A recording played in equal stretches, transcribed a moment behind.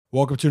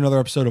Welcome to another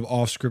episode of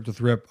Off Script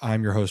with Rip.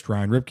 I'm your host,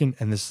 Ryan Ripken,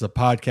 and this is a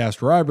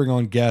podcast where I bring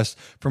on guests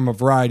from a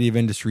variety of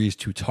industries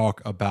to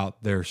talk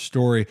about their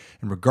story.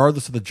 And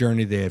regardless of the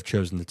journey they have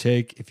chosen to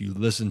take, if you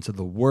listen to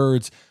the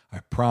words,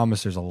 I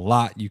promise there's a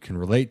lot you can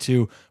relate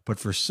to. But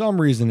for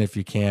some reason, if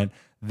you can't,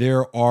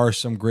 there are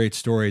some great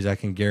stories. I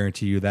can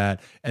guarantee you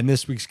that. And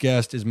this week's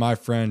guest is my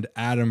friend,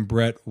 Adam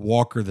Brett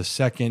Walker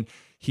II.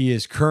 He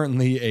is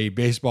currently a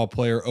baseball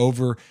player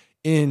over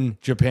in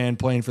Japan,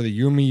 playing for the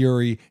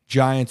Yomiuri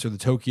Giants, or the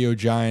Tokyo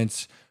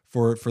Giants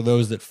for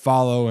those that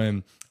follow.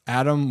 And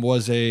Adam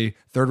was a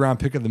third-round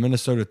pick of the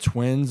Minnesota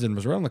Twins and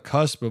was right on the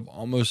cusp of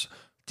almost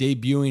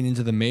debuting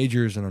into the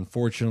majors. And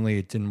unfortunately,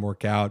 it didn't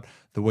work out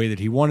the way that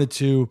he wanted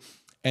to.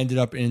 Ended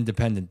up in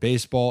independent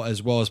baseball,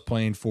 as well as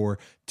playing for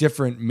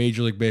different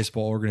Major League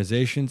Baseball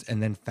organizations,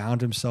 and then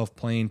found himself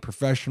playing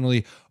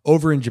professionally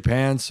over in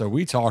Japan. So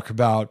we talk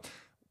about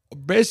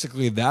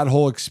basically that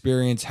whole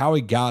experience, how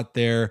he got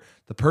there,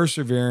 the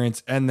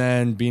perseverance, and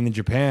then being in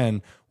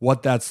Japan,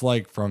 what that's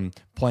like from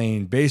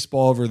playing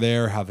baseball over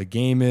there, how the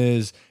game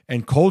is,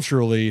 and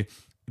culturally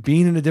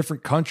being in a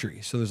different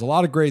country. So there's a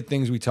lot of great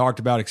things we talked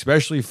about,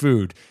 especially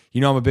food.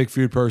 You know, I'm a big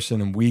food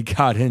person, and we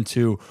got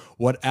into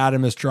what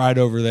Adam has tried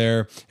over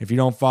there. If you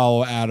don't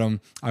follow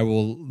Adam, I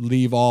will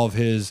leave all of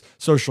his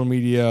social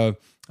media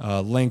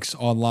links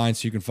online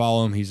so you can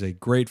follow him. He's a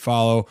great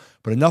follow.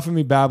 But enough of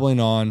me babbling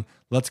on.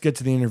 Let's get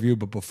to the interview.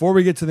 But before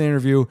we get to the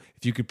interview,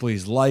 if you could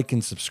please like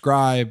and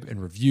subscribe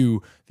and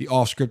review the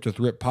Off Script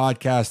with Rip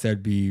podcast,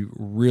 that'd be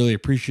really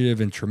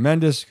appreciative and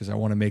tremendous, because I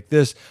want to make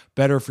this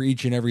better for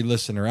each and every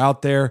listener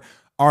out there.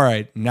 All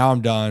right, now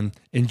I'm done.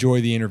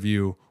 Enjoy the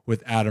interview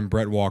with Adam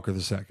Brett Walker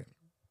II.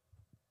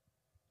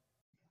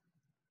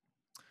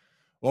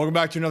 Welcome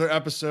back to another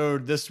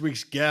episode. This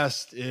week's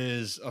guest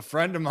is a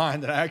friend of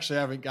mine that I actually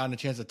haven't gotten a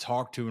chance to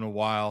talk to in a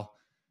while.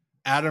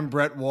 Adam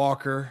Brett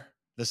Walker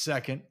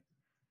II.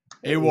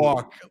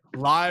 A-Walk,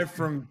 live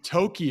from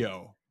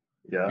Tokyo.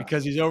 Yeah.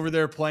 Because he's over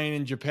there playing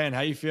in Japan.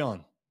 How you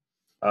feeling?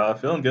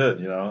 Feeling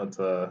good. It's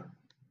I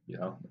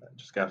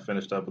just got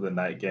finished up with a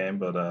night game,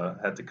 but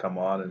had to come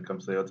on and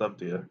come say what's up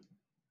to you.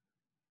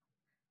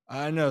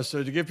 I know.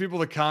 So to give people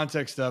the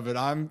context of it,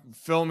 I'm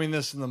filming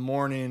this in the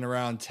morning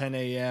around 10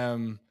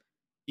 a.m.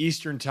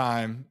 Eastern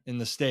time in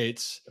the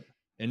States.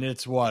 And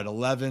it's what,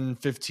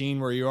 11:15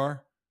 where you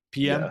are?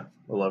 PM? Yeah,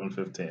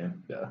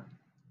 11:15. Yeah.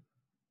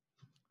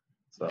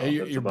 So hey,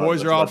 your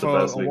boys are off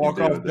a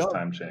walk-off this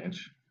time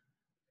change.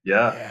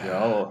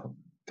 Yeah.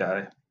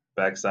 Guy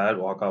backside,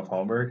 walk-off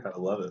homer. I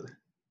love it.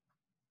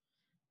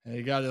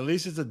 Hey, God, at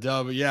least it's a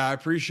dub. But yeah, I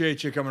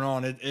appreciate you coming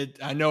on.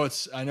 I know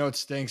it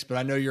stinks, but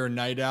I know you're a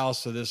night owl,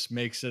 so this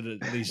makes it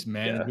at least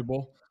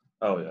manageable.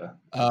 Yeah.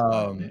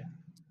 Oh yeah.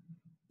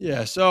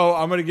 Yeah. So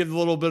I'm gonna give a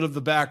little bit of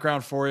the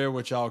background for you,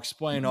 which I'll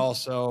explain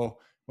also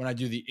when I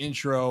do the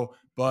intro.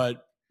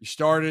 But you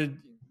started,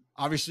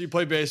 obviously, you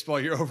play baseball.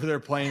 You're over there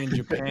playing in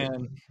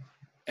Japan,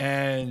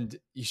 and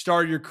you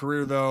started your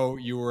career though.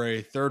 You were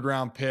a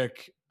third-round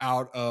pick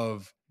out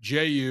of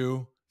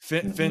JU,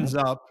 Fins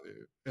Up.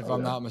 If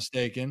I'm not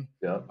mistaken.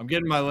 Yeah. I'm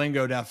getting my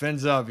lingo down.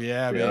 Fins Up.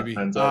 Yeah, baby.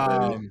 Fins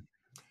Up, baby.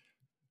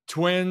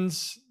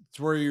 Twins. It's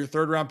where you're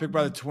third round pick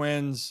by the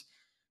Twins.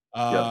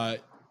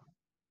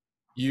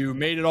 You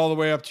made it all the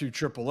way up to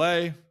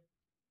AAA.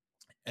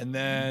 And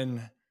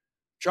then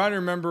trying to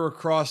remember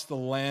across the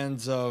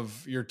lands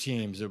of your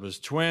teams. It was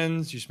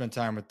Twins. You spent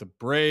time with the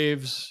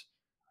Braves,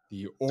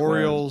 the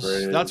Orioles.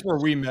 Braves, that's where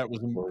we met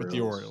with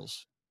the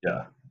Orioles.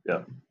 Yeah.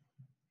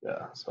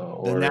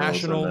 So the Orioles,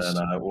 Nationals. And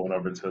then I went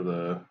over to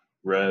the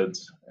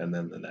Reds, and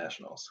then the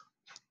Nationals.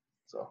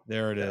 So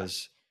there it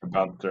is.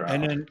 Bounced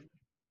around.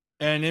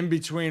 And in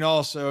between,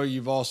 also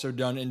you've also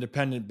done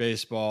independent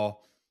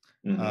baseball,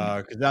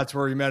 because that's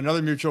where you met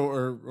another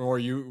mutual,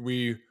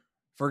 we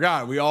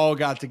forgot. We all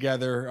got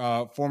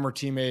together. Former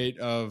teammate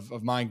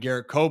of mine,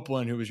 Garrett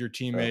Copeland, who was your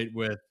teammate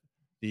with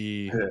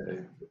the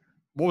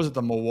what was it,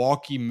 the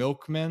Milwaukee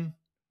Milkmen?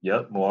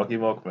 Yep, Milwaukee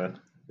Milkmen.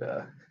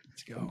 Yeah,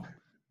 let's go.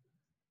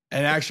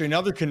 And actually,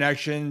 another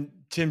connection.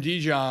 Tim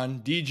Dijon,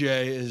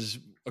 DJ, is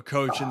a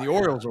coach in the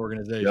Orioles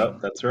organization.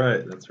 Yep, that's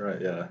right.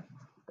 Yeah.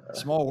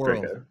 Small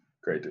world.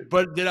 Great dude.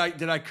 But did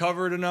I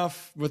cover it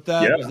enough with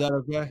that? Yeah. Was that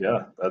okay?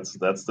 Yeah,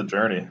 that's the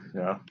journey.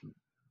 Yeah.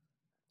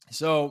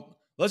 So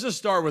let's just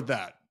start with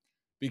that,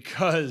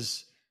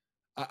 because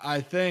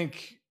I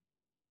think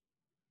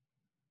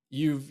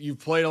you've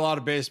played a lot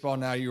of baseball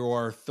now. You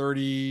are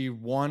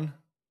 31.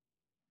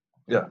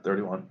 Yeah,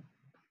 31.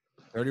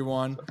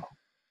 31.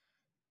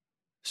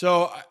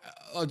 So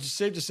I'll just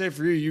safe to say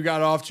for you, you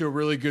got off to a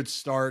really good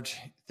start.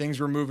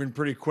 Things were moving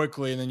pretty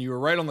quickly, and then you were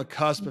right on the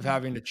cusp of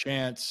having a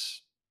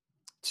chance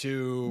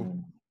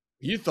to,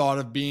 you thought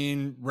of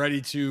being ready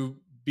to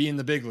be in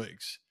the big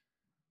leagues.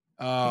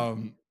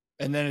 And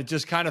then it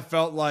just kind of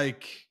felt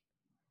like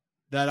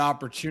that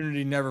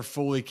opportunity never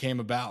fully came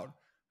about.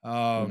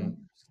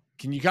 Can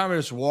you kind of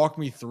just walk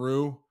me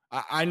through?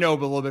 I know,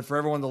 but a little bit for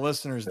everyone, the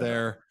listeners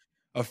there,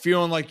 of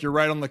feeling like you're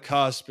right on the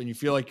cusp and you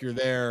feel like you're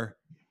there,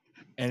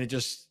 and it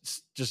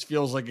just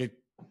feels like it,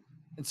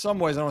 in some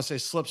ways, I don't want to say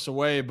slips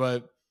away,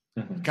 but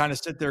You Mhm. kind of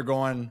sit there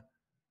going,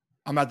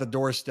 I'm at the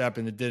doorstep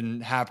and it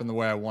didn't happen the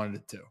way I wanted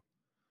it to.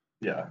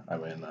 Yeah, I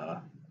mean,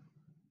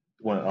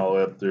 went all the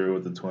way up through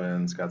with the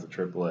Twins, got to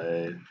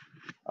AAA.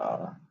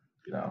 Uh,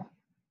 you know,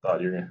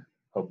 thought you're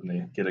hoping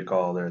to get a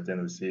call there at the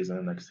end of the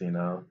season. Next thing you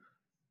know,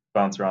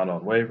 bounce around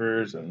on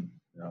waivers, and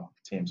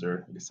teams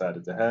are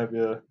excited to have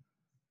you.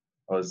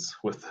 I was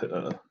with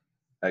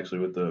actually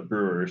with the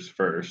Brewers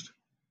first,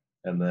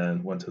 and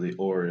then went to the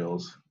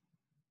Orioles,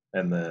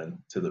 and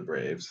then to the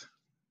Braves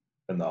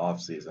in the off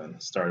season.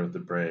 Started with the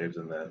Braves,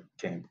 and then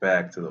came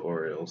back to the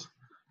Orioles.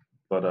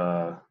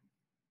 But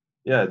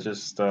yeah,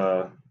 just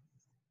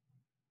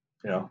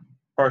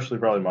partially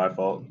probably my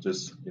fault.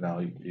 Just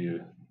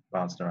you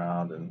bouncing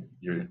around, and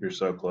you're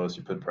so close,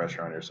 you put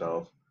pressure on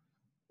yourself.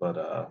 But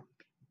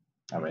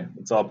I mean,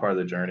 it's all part of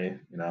the journey.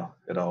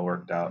 It all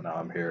worked out. Now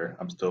I'm here.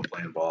 I'm still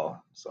playing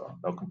ball, so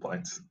no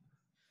complaints.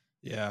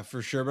 Yeah,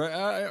 for sure. But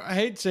I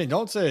hate saying,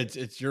 don't say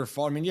it's your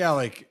fault. I mean, yeah,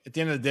 like at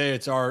the end of the day,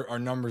 it's our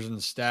numbers and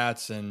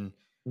stats, and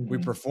we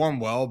Hmm. perform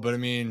well. But I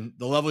mean,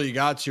 the level you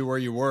got to where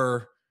you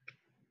were,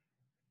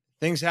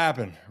 things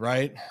happen,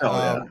 right? Oh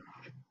yeah.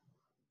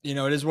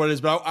 It is what it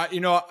is. But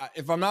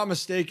if I'm not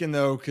mistaken,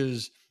 though,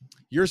 because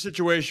your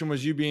situation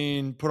was you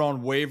being put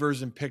on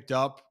waivers and picked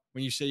up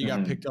when you say you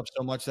got picked Hmm. up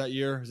so much that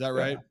year. Is that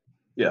Yeah. right?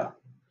 Yeah.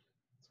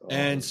 So I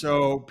And was.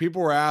 so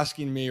people were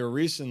asking me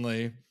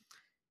recently,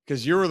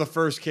 because you were the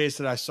first case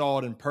that I saw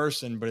it in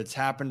person, but it's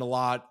happened a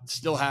lot. It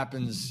still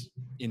happens,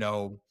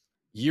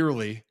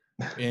 yearly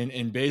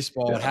in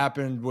baseball. It Yeah.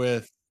 happened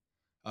with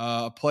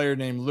a player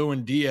named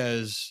Lewin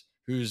Diaz,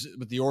 who's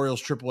with the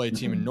Orioles AAA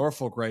team in Hmm.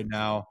 Norfolk right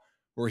now,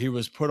 where he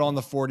was put on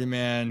the 40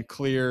 man,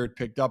 cleared,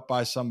 picked up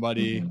by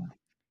somebody, Hmm.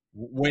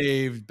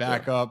 waived Yeah.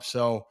 back up.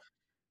 So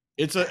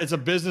it's a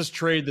business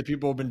trade that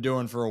people have been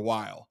doing for a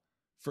while.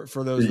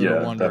 For those that are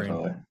Yeah. wondering.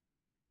 Definitely.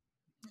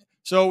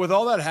 So with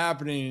all that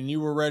happening, and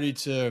you were ready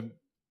to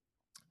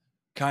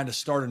kind of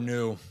start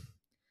anew,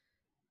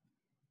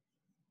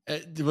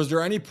 was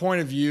there any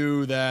point of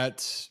view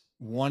that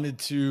wanted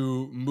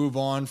to move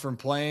on from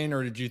playing,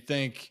 or did you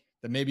think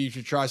that maybe you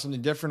should try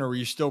something different, or were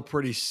you still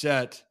pretty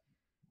set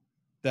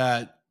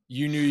that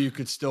you knew you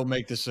could still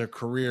make this a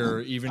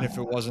career, even if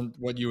it wasn't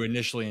what you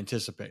initially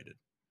anticipated?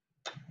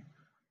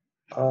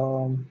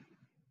 Um,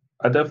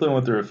 I definitely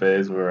went through a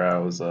phase where I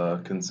was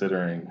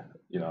considering,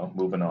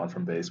 moving on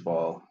from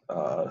baseball.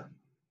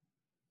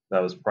 That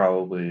was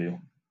probably, let's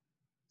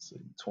see,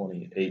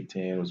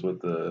 2018 was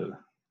with the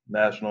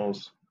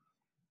Nationals.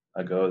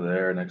 I go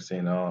there. Next thing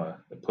you know,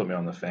 they put me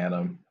on the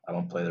Phantom. I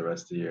don't play the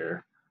rest of the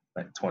year.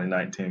 Like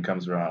 2019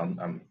 comes around,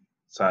 I'm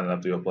signing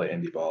up to go play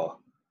indie ball,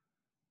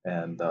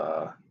 and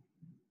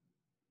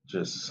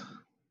just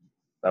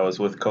that was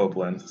with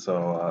Copeland.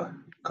 So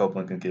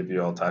Copeland can give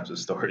you all types of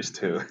stories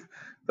too.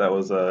 That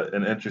was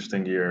an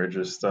interesting year.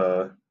 Just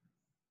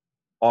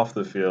off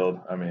the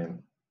field. I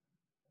mean,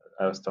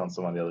 I was telling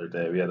someone the other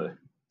day we had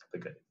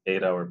like an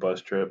 8 hour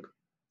bus trip.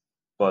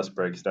 Bus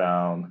breaks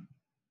down,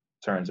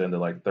 turns into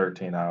like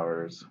 13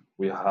 hours.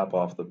 We hop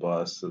off the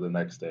bus. So the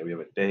next day we have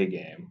a day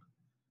game.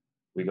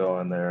 We go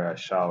in there. I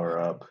shower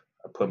up.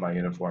 I put my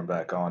uniform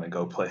back on and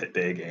go play a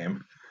day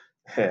game.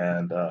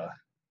 And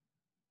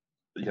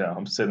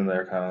I'm sitting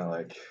there kind of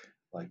like,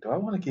 do I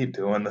want to keep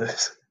doing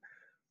this?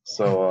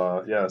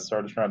 So yeah, I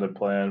started trying to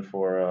plan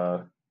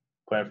for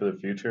the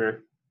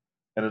future.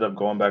 Ended up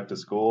going back to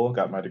school,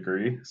 got my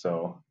degree,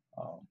 so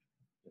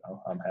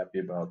I'm happy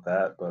about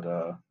that.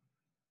 But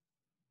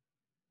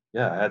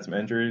yeah, I had some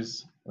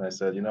injuries, and I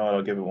said, you know what,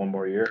 I'll give it one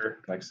more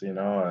year. Next thing you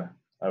know,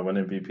 I win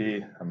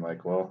MVP. I'm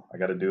like, well, I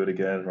got to do it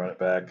again, run it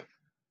back.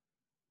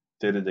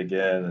 Did it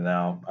again, and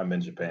now I'm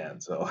in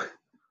Japan. So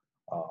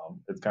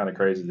it's kind of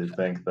crazy to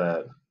think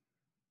that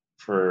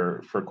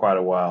for quite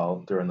a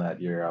while during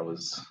that year, I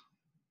was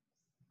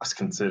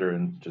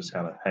considering just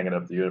kind of hanging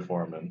up the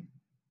uniform and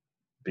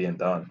being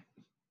done.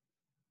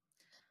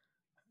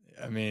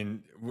 I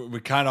mean, we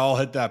kind of all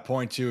hit that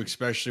point too,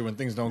 especially when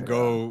things don't Yeah.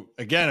 go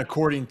again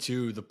according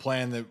to the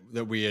plan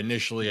that we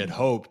initially had Mhm.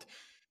 hoped.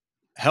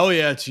 Hell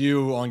yeah, it's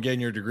you on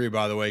getting your degree,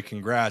 by the way.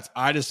 Congrats.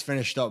 I just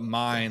finished up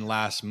mine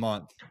last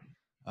month.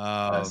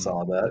 I Um,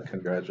 saw that.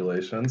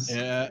 Congratulations.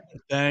 yeah,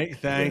 thank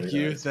Very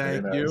you, nice.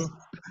 Very thank nice. you.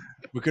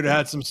 We could have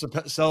had some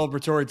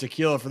celebratory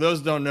tequila. For those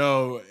who don't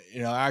know,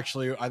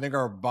 actually, I think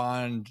our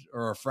bond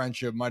or our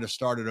friendship might have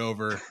started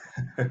over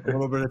a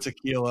little bit of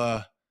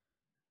tequila,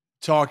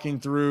 talking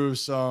through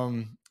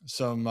some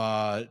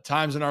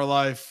times in our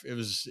life. It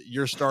was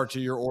your start to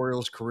your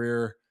Orioles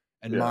career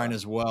and mine Yeah.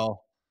 as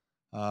well.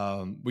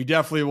 We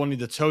definitely will need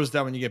to toast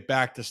that when you get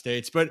back to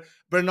states. But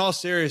in all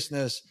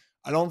seriousness,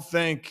 I don't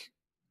think.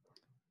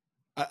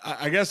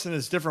 I guess in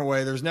a different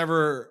way, there's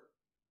never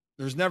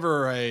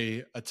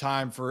a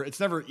time for. It's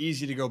never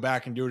easy to go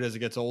back and do it as it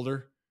gets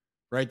older,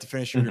 right? To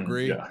finish your Mhm.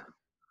 degree, Yeah.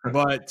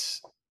 but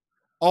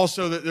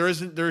also that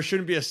there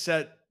shouldn't be a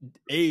set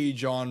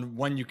age on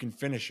when you can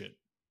finish it.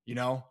 You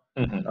know.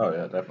 Mhm. Oh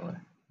yeah, definitely.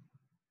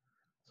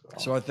 So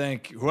So I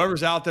think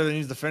whoever's out there that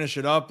needs to finish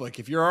it up, like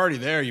if you're already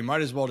there, you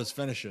might as well just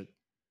finish it.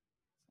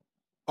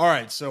 All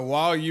right. So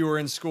while you were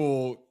in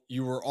school,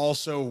 you were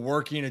also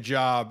working a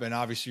job, and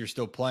obviously you're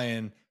still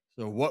playing.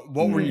 So what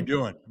were you Mm.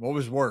 doing? What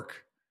was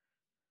work?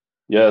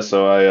 Yeah,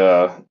 so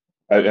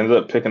I ended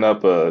up picking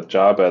up a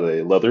job at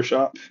a leather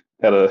shop.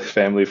 Had a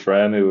family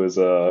friend who had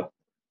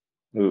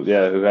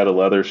a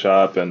leather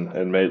shop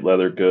and made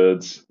leather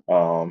goods.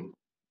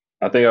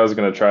 I think I was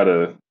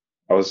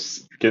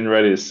getting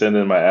ready to send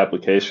in my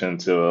application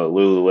to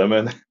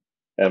Lululemon,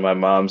 and my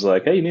mom's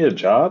like, "Hey, you need a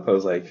job?" I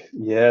was like,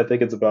 "Yeah, I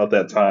think it's about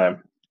that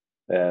time."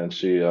 And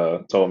she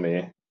told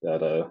me that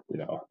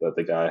that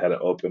the guy had an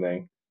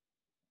opening.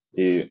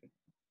 He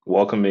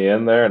welcomed me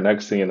in there, and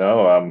next thing you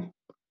know,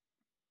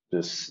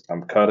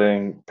 I'm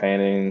cutting,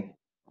 painting,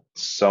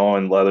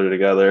 sewing leather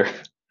together,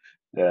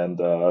 and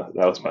that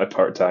was my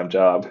part-time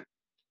job.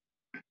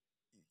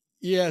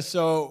 Yeah.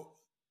 So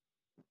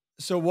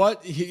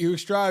what you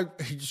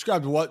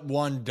described what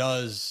one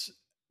does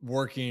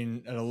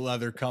working at a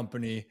leather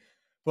company,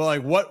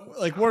 but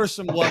what are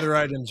some leather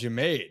items you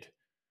made?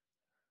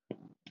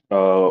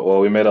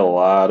 Well, we made a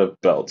lot of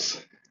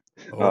belts.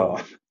 Oh,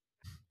 Uh,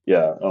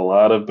 yeah, a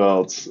lot of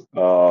belts,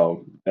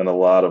 and a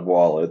lot of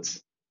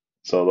wallets.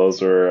 So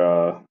those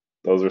are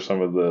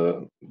some of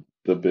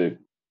the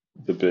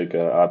big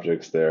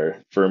objects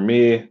there. For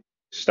me,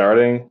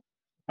 starting,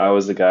 I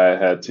was the guy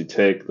who had to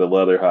take the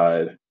leather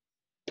hide,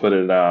 put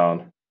it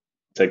down,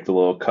 take the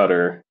little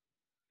cutter,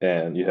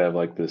 and you have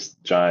like this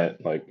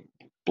giant like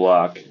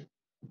block,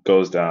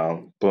 goes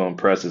down, boom,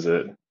 presses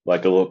it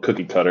like a little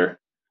cookie cutter.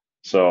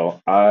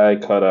 So I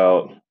cut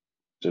out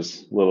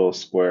just little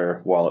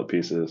square wallet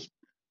pieces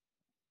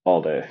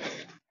all day.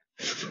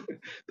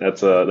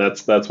 That's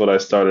what I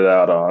started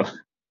out on.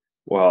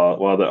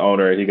 While the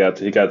owner he got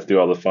to do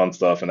all the fun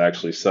stuff and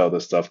actually sew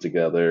the stuff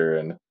together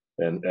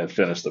and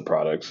finish the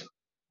products.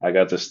 I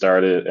got to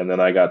start it and then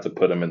I got to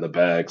put them in the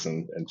bags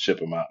and ship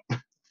them out.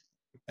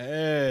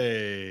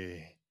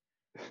 hey.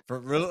 For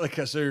really, like,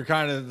 so you're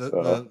kind of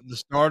So the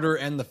starter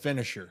and the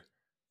finisher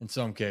in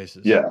some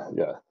cases.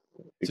 yeah,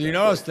 So you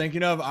know what I exactly. was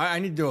thinking of? I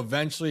need to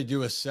eventually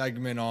do a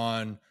segment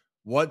on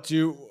what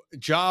do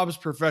jobs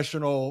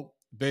professional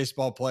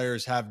baseball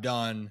players have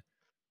done,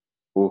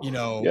 Oof,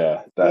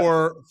 yeah,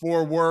 that.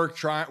 for work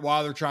trying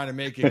while they're trying to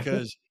make it.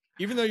 Because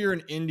even though you're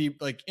an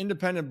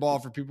independent ball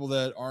for people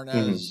that aren't Mhm,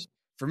 as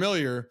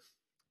familiar,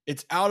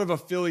 it's out of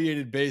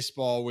affiliated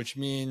baseball, which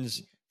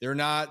means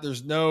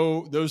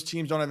those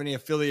teams don't have any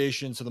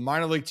affiliation. So the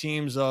minor league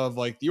teams of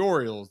like the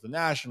Orioles, the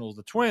Nationals,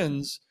 the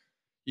Twins,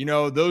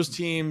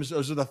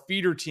 those are the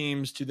feeder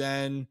teams to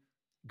then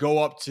go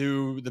up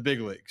to the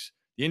big leagues.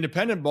 The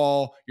independent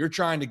ball, you're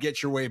trying to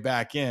get your way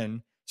back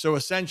in. So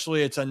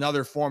essentially, it's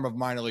another form of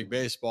minor league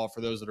baseball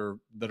for those that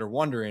are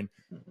wondering.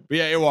 But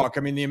yeah, Ewok,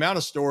 I mean, the amount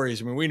of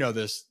stories. I mean, we know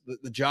this.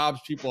 The jobs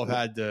people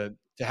have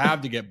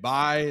had to get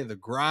by, the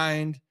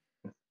grind.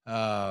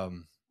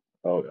 Um,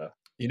 oh yeah.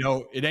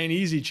 it ain't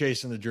easy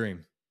chasing the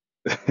dream.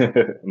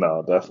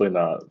 No, definitely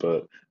not.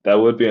 But that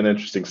would be an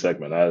interesting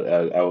segment.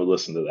 I would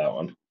listen to that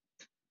one.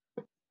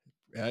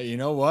 You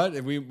know what?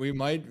 We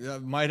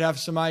might have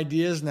some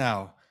ideas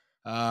now.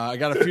 I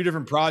got a few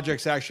different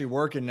projects actually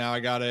working now. I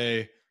got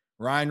a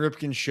Ryan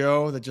Ripken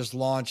show that just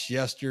launched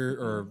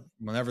yesterday or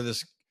whenever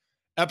this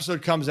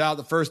episode comes out.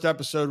 The first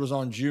episode was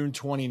on June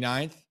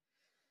 29th,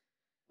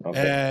 Okay,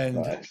 and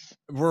nice.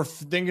 we're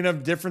thinking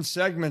of different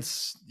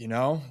segments.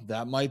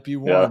 That might be Yeah,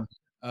 one.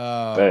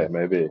 hey, Um,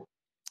 maybe.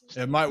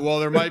 it might. Well,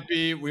 there might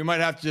be. We might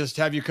have to just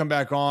have you come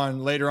back on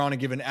later on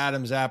and give an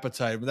Adam's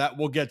appetite. But that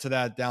we'll get to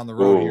that down the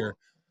road Ooh, here,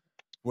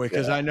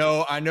 because yeah. I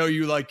know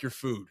you like your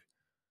food.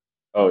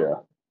 Oh yeah,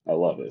 I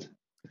love it.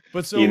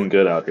 But Eating so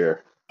good out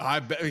here. I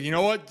bet you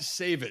know what?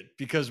 Save it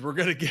because we're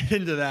gonna get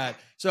into that.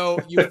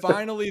 So you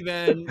finally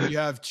then you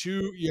have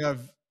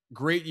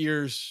great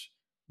years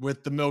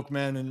with the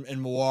Milkmen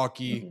in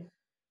Milwaukee. Mhm,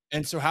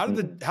 And so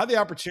mhm. how the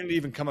opportunity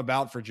even come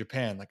about for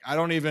Japan? Like I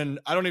don't even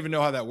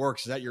know how that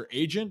works. Is that your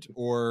agent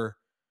or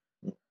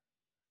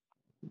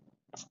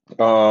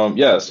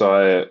Yeah,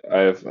 so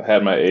I've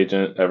had my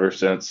agent ever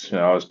since,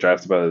 I was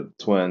drafted by the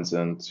Twins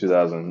in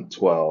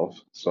 2012.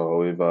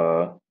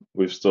 So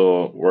we've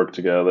still worked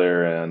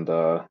together and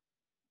I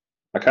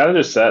kind of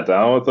just sat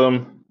down with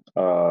him.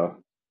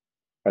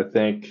 I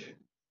think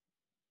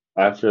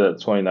after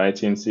that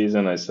 2019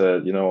 season, I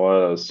said, you know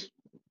what, I was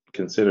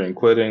considering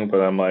quitting,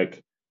 but I'm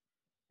like,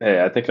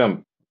 hey, I think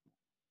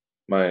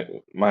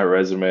my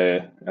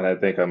resume, and I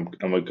think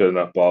I'm a good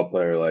enough ball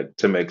player like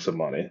to make some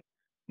money.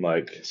 I'm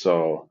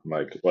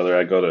like whether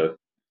I go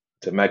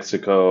to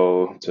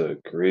Mexico, to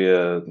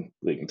Korea,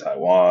 league in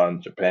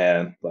Taiwan,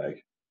 Japan,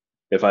 like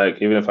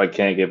even if I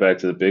can't get back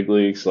to the big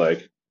leagues,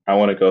 like I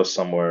want to go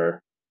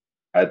somewhere.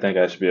 I think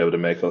I should be able to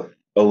make a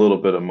little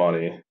bit of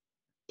money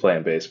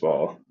playing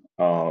baseball.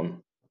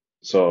 Um,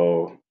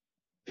 so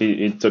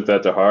he took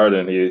that to heart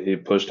and he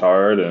pushed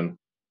hard and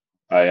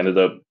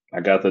I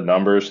got the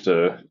numbers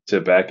to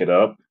back it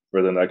up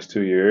for the next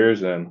 2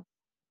 years and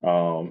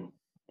um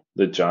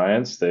the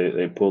Giants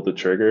they pulled the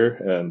trigger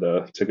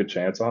and took a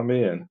chance on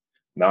me and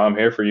now I'm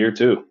here for year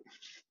two.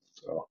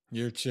 So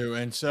year two?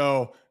 And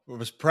so I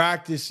was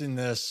practicing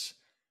this.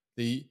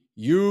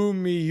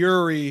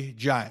 Yomiuri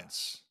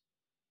Giants.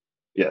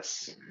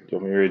 Yes,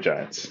 Yomiuri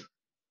Giants.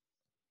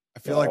 I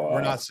feel like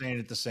we're So not saying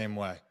it the same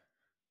way.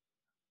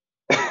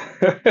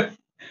 I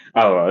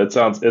don't know. It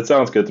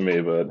sounds good to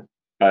me, but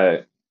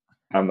I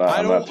I'm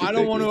not too picky. I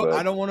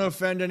But don't want to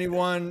offend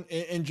anyone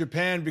in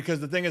Japan, because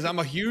the thing is, I'm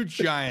a huge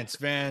Giants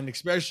fan,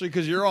 especially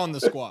because you're on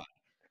the squad.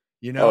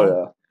 You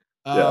know,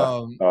 oh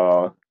yeah, um,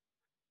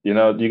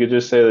 yeah. You could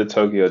just say the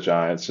Tokyo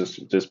Giants.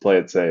 Just play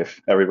it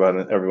safe.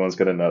 Everyone's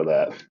gonna know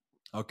that.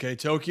 okay,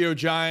 Tokyo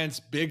Giants,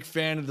 big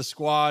fan of the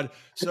squad.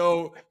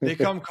 So they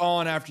come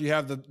calling after you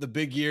have the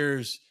big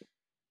years.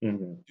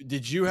 Mhm.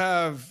 Did you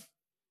have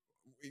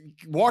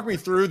walk me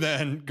through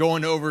then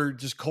going over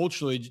just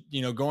culturally,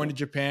 going to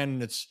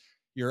Japan, and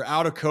you're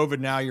out of COVID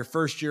now. Your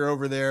first year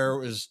over there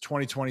was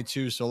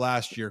 2022, so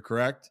last year,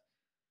 correct?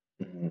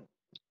 Mhm.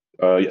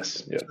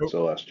 Yes, yeah. So,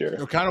 So last year.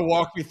 so kind of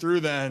walk me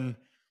through then.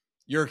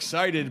 You're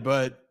excited,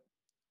 but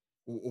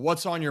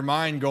what's on your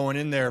mind going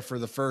in there for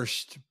the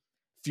first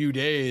few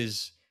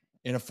days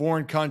in a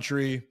foreign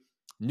country,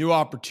 new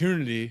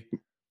opportunity,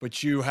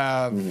 but you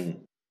have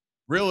Mhm.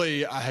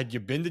 really, had you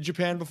been to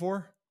Japan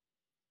before?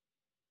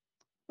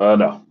 No,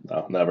 no,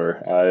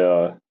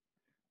 never.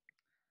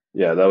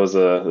 Yeah, that was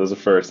a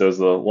first. That was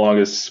the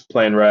longest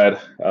plane ride.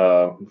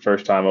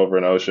 First time over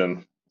an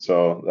ocean.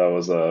 So that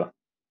was a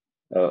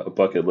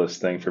bucket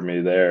list thing for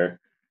me there.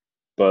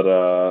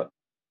 But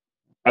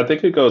I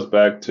think it goes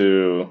back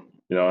to,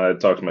 I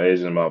talked to my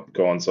agent about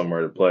going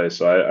somewhere to play,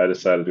 so I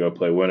decided to go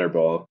play winter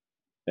ball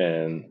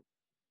in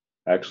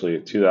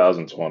actually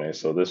 2020.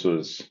 So this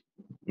was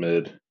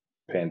mid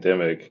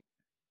pandemic,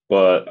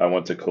 but I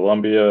went to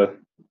Colombia.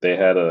 They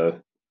had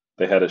a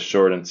they had a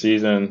shortened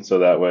season, so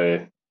that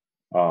way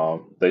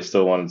they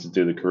still wanted to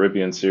do the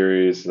Caribbean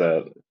series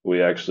that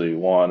we actually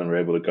won and were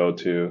able to go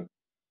to.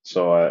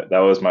 So that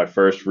was my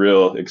first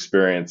real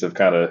experience of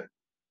kind of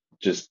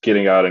just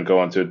getting out and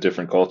going to a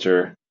different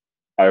culture.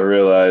 I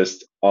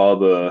realized all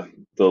the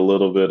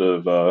little bit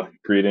of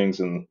greetings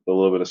and the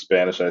little bit of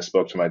Spanish I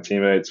spoke to my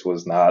teammates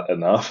was not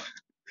enough.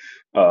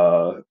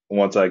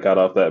 Once I got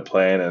off that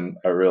plane and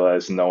I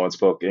realized no one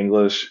spoke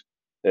English,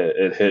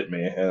 it hit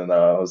me, and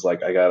I was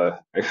like, I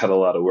got a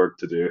lot of work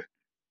to do.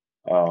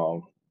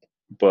 Um,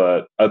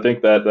 but I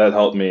think that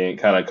helped me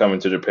kind of coming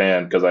to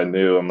Japan because I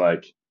knew I'm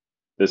like,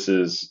 this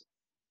is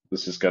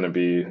this is going to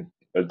be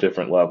a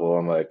different level.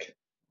 I'm like,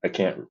 I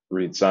can't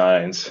read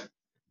signs,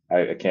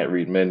 I can't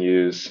read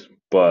menus,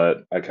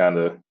 but I kind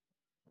of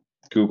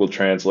Google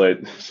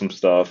Translate some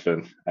stuff,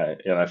 and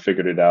I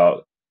figured it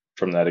out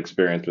from that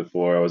experience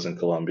before. I was in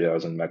Colombia, I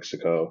was in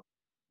Mexico,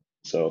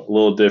 so a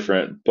little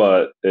different,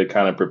 but it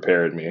kind of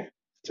prepared me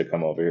to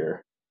come over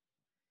here.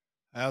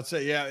 I would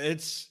say, yeah,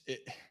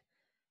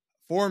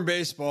 foreign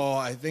baseball.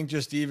 I think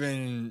just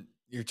even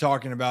you're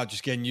talking about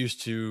just getting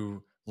used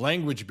to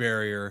language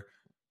barrier,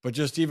 but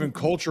just even Hmm.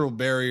 cultural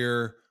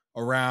barrier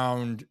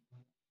around.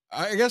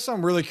 I guess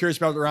I'm really curious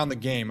about around the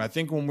game. I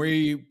think when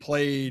we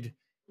played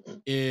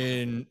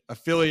in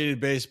affiliated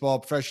baseball,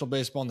 professional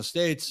baseball in the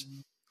States,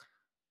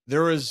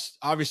 there was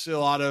obviously a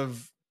lot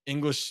of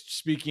English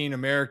speaking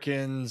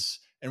Americans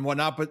and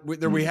whatnot, but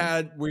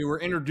Hmm. we were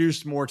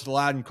introduced more to the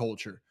Latin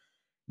culture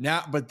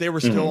now, but they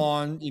were still Hmm.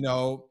 on,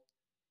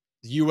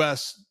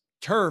 US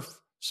turf.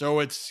 So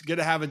it's going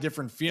to have a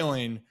different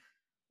feeling.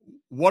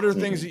 What are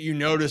things Hmm. that you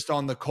noticed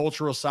on the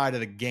cultural side of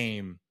the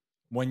game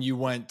when you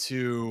went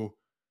to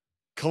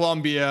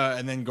Colombia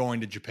and then going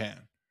to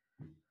Japan?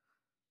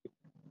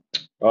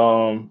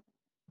 Um,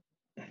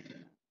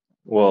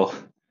 well,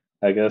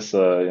 I guess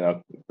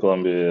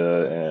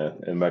Colombia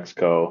and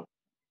Mexico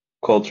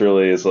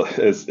culturally is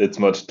it's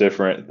much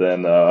different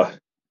than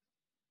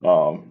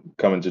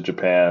coming to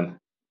Japan.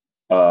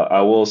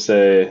 I will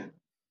say,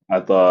 I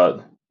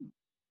thought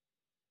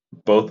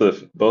both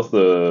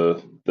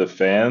the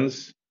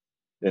fans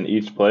in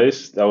each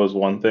place, that was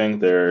one thing.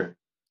 They're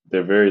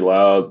very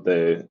loud.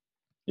 They're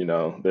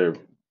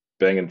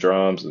banging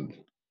drums and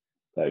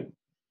like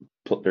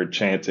they're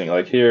chanting.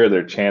 Like here,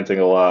 they're chanting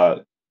a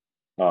lot,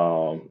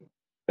 um,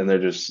 and they're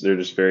just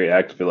very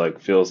active. It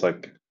like feels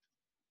like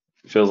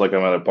I'm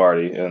at a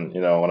party. And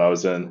when I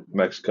was in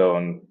Mexico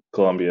and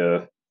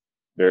Colombia,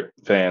 their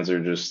fans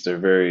they're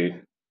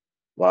very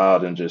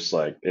loud and just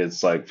like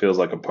it's like feels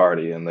like a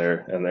party, and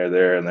they're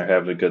there and they're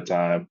having a good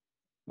time.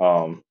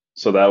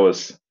 So that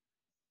was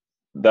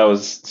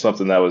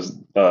something that was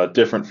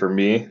different for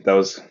me.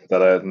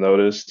 That I had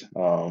noticed.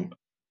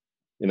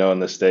 In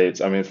the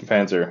States, I mean,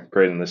 fans are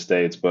great in the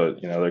States, but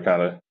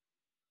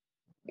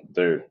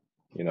they're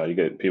you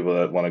get people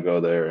that want to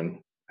go there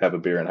and have a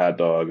beer and hot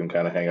dog and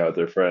kind of hang out with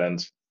their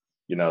friends.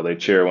 They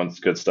cheer when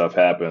good stuff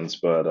happens,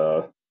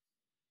 but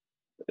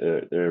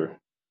they're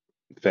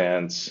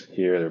fans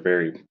here. They're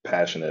very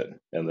passionate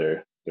and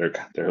they're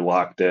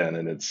locked in,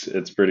 and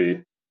it's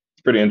pretty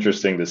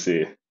interesting to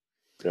see.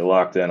 They're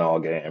locked in all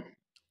game.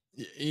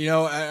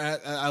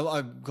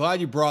 I'm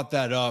glad you brought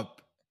that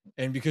up,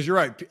 and because you're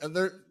right,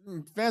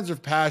 fans are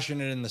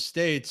passionate in the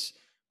States,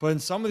 but in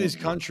some of these Hmm.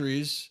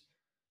 countries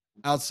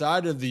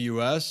outside of the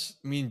U.S.,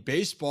 I mean,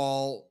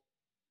 baseball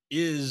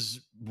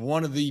is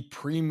one of the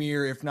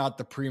premier, if not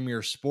the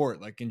premier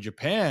sport. Like in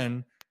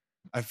Japan,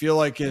 I feel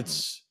like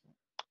Mhm.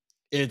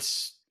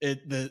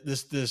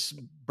 this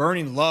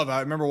burning love. I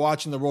remember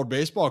watching the World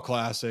Baseball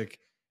Classic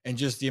and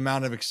just the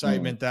amount of Mhm.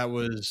 excitement that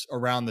was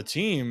around the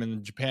team,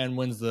 and Japan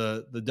wins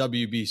the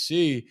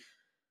WBC.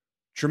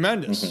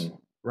 Tremendous,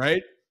 Mhm.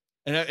 right?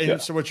 And Yeah.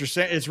 so what you're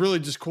saying, it's really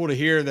just cool to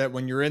hear that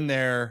when you're in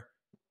there,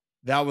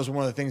 that was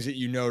one of the things that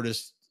you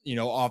noticed,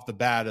 off the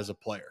bat as a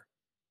player.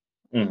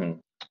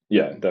 Mhm.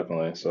 Yeah,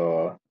 definitely.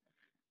 So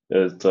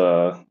it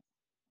uh,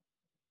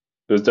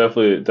 it was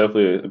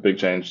definitely a big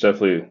change.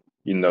 Definitely,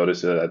 you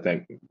notice it. I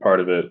think part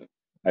of it,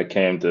 I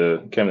came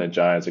to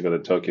Giants. I go to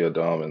Tokyo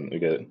Dome, and we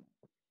get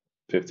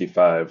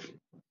 55,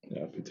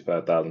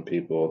 55,000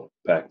 people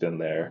packed in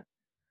there,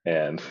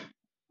 and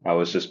I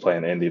was just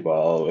playing indie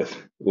ball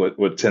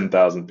with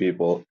 10,000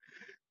 people,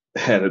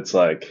 and it's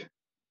like,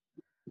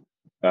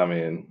 I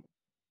mean,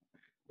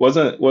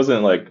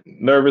 wasn't like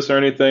nervous or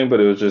anything, but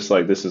it was just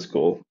like this is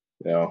cool,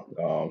 you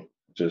know.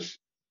 Just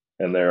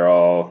and they're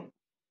all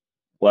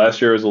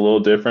last year was a little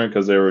different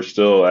because there were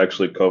still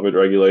actually COVID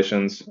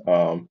regulations.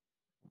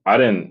 I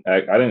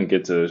didn't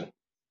get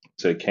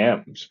to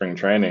camp spring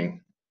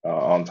training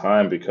on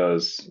time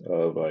because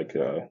of like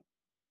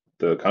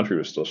the country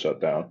was still shut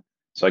down,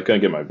 so I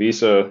couldn't get my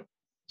visa.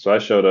 So I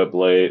showed up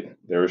late.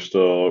 There were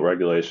still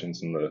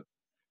regulations in the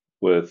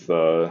with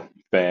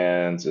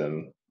fans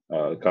and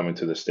coming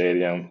to the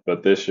stadium,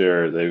 but this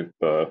year they've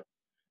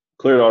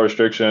cleared all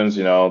restrictions.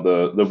 You know,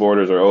 the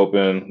borders are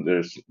open.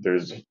 There's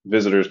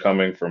visitors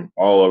coming from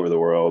all over the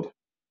world,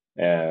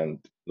 and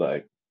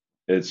like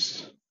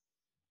it's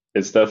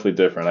it's definitely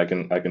different.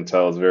 I can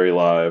tell it's very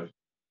live,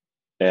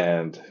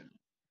 and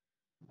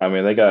I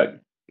mean they got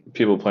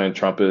people playing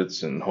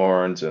trumpets and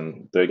horns,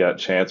 and they got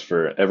chants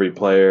for every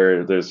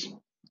player. There's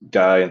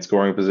guy in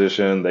scoring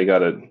position. They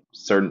got a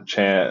certain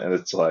chant, and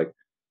it's like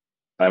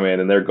I mean,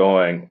 and they're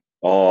going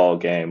all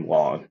game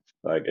long.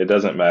 Like it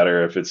doesn't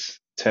matter if it's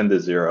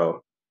 10-0,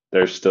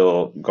 they're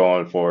still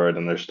going for it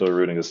and they're still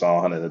rooting us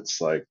on, and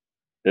it's like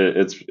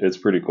it's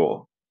pretty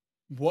cool.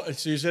 What?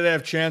 So you say they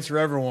have chants for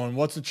everyone.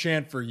 What's a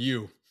chant for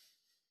you?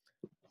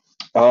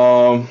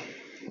 Um,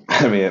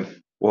 I mean,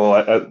 well,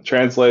 I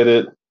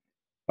translated.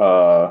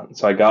 So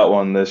I got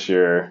one this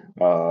year.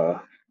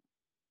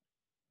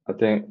 I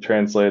think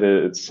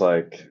translated, it's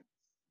like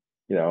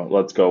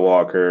let's go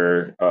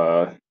Walker.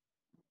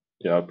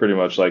 Pretty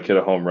much like hit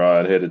a home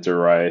run, hit it to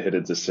right, hit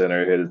it to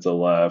center, hit it to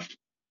left.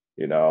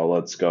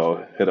 Let's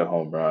go hit a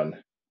home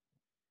run.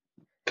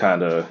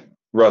 Kind of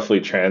roughly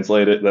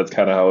translate it. That's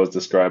kind of how it was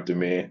described to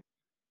me.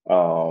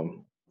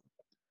 Um,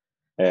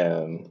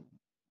 and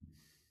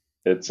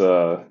it's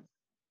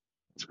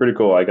it's pretty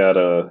cool. I got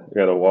a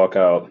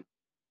walkout,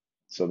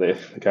 so they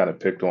kind of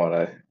picked one.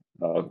 I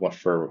went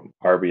for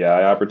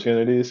RBI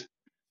opportunities,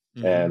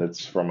 and Mm-hmm.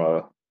 it's from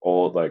a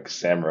old like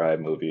samurai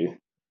movie.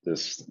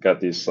 This got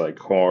these like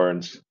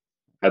horns.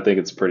 I think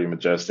it's pretty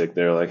majestic.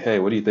 They're like, "Hey,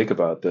 what do you think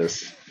about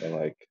this?" And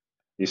like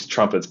these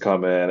trumpets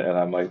come in, and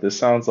I'm like, "This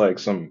sounds like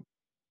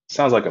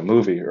a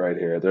movie right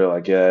here." They're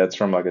like, "Yeah, it's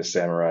from like a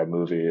samurai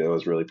movie. It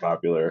was really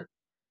popular."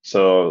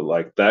 So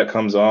like that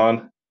comes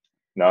on.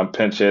 Now I'm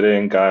pinch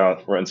hitting, guy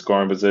on we're in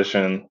scoring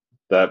position.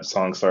 That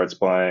song starts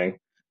playing.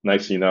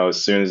 Next,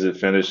 as soon as it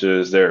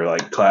finishes, they're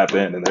like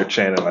clapping and they're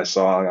chanting my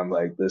song. I'm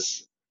like,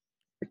 this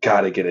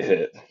gotta get a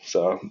hit.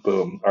 So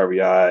boom,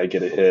 RBI,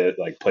 get a hit,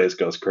 like place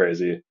goes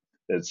crazy.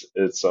 It's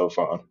so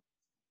fun.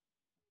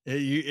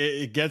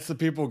 It gets the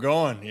people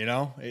going.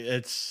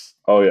 It's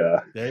Oh yeah.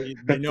 they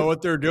know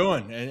what they're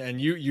doing, and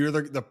you're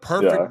the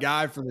perfect Yeah.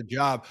 guy for the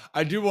job.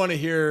 I do want to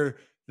hear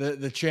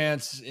the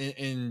chants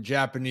in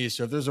Japanese.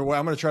 So if there's a way,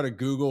 I'm going to try to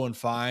Google and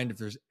find if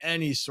there's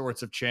any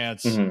sorts of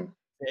chants, Hmm.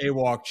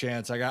 AWOC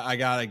chants. I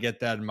gotta get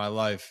that in my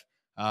life.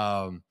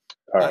 All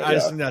right, I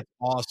just yeah. think that's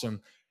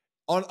awesome.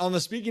 On the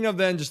speaking of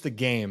then just the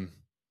game,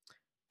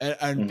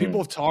 and people Hmm.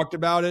 have talked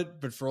about it,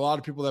 but for a lot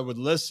of people that would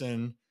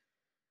listen,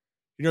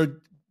 you know,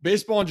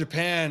 baseball in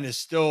Japan is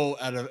still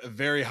at a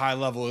very high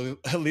level,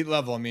 elite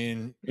level. I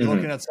mean, you're Hmm.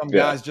 looking at some Yeah.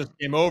 guys just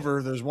came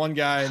over. There's one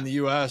guy in the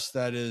U.S.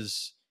 that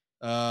is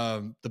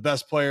the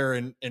best player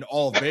in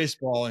all of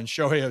baseball, and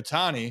Shohei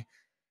Ohtani,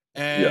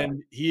 Yeah.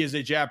 and he is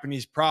a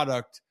Japanese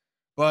product.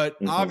 But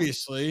Hmm.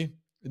 obviously,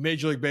 the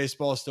Major League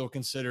Baseball is still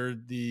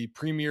considered the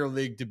premier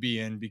league to be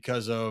in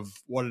because of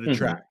what it Hmm.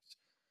 attracts.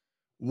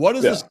 What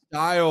is the Yeah.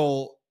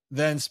 style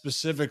then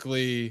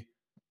specifically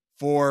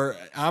for?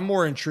 I'm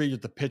more intrigued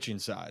with the pitching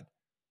side.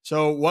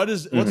 So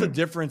what's the Hmm.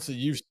 difference that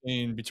you've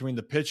seen between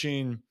the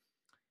pitching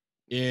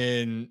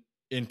in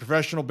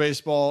professional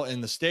baseball in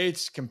the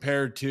States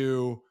compared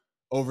to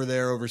over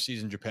there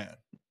overseas in Japan?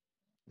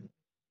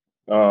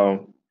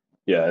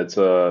 Yeah, it's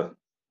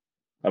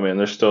I mean,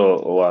 there's still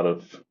a lot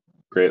of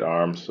great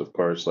arms, of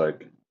course,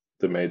 like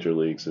the major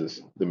leagues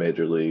is the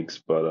major leagues,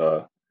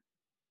 but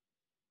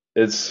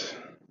it's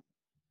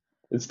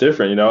it's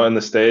different, in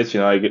the States,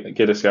 I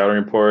get a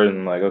scouting report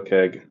and like,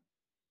 okay,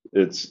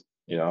 it's,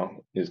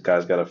 this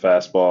guy's got a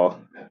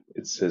fastball.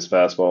 It's his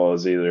fastball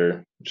is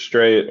either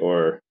straight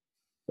or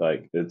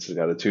Like it's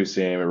got a two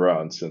seam, it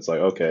runs. It's like,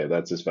 okay,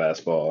 that's his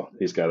fastball.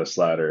 He's got a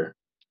slider,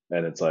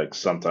 and it's like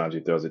sometimes he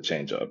throws a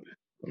changeup.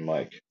 I'm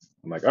like,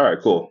 I'm like, all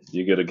right, cool.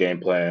 You get a game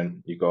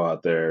plan, you go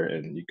out there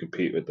and you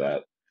compete with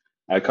that.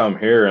 I come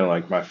here in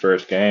like my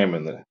first game,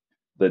 and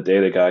the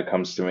data guy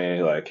comes to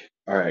me like,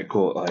 all right,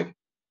 cool. Like,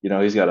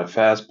 he's got a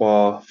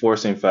fastball, four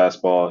seam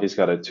fastball. He's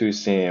got a two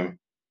seam.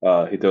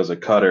 He throws a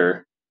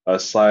cutter, a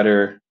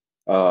slider,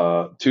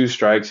 two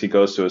strikes. He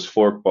goes to his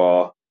fork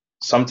ball.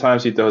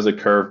 Sometimes he throws a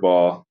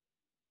curveball,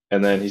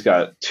 and then he's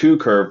got two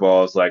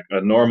curveballs, like a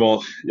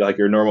normal, like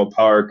your normal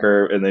power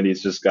curve, and then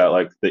he's just got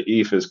like the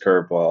Ephus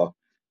curveball.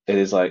 It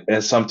is like,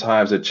 and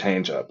sometimes a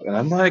changeup, and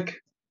I'm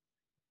like,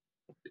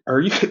 are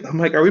you? I'm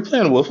like, are we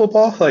playing wiffle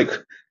ball? Like,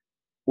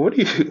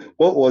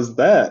 what was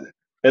that?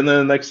 And then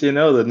the next thing you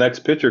know, the next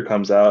pitcher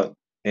comes out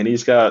and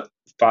he's got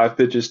five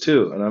pitches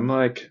too. And I'm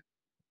like,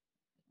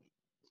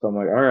 so I'm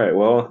like, all right,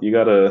 well, you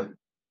gotta,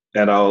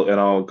 and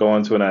I'll go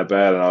into an at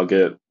bat and I'll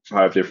get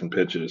five different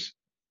pitches.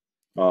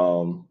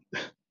 Um,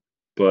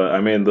 but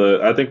I mean,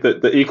 I think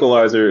that the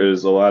equalizer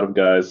is a lot of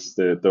guys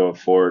that throw a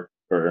fork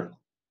or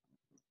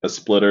a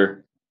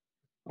splitter.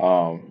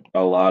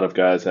 A lot of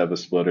guys have a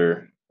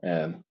splitter,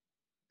 and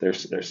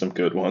there's some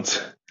good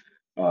ones.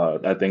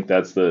 I think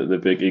that's the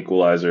big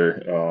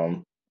equalizer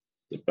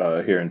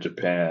here in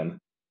Japan.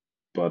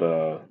 But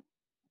I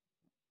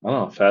don't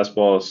know,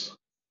 fastballs,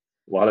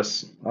 a lot of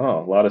I don't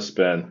know, a lot of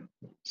spin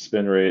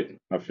rate.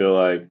 I feel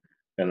like,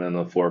 and then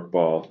the fork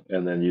ball,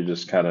 and then you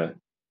just kind of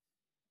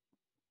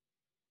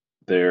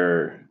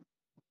they're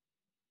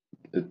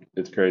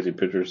it's crazy.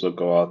 Pitchers will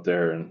go out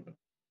there and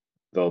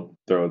they'll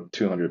throw a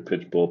 200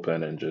 pitch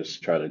bullpen and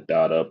just try to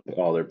dot up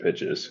all their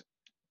pitches,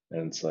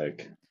 and it's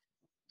like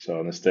so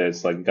in the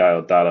States, like a guy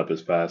will dot up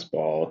his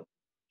fastball,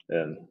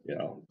 and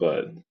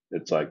but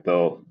it's like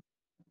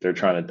they're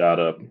trying to dot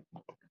up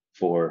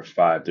four,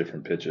 five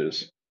different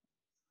pitches.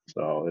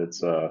 So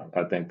it's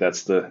I think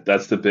that's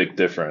the big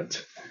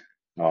difference.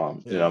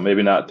 Yeah.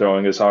 Maybe not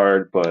throwing as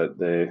hard, but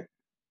they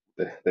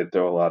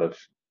throw a lot of.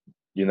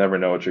 You never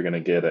know what you're going to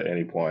get at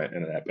any point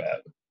in an at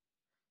bat.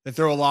 They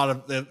throw a lot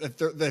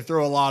of they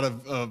throw a lot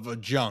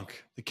of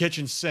junk. The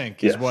kitchen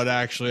sink is Yes, what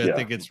actually I yeah,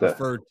 think it's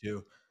referred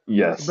to. But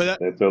yes,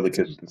 they throw the it's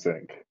kitchen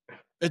sink.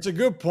 it's a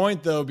good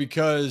point though,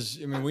 because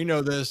I mean we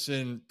know this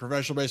in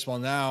professional baseball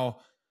now.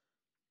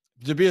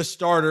 To be a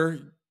starter,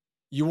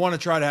 you want to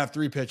try to have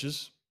three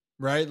pitches,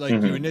 right? Like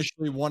you Hmm.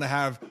 initially want to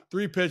have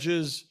three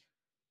pitches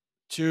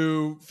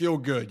to feel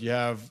good. You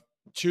have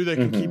two that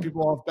can keep Hmm.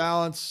 people off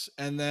balance,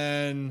 and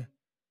then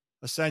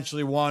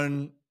essentially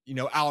one,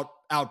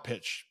 out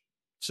pitch,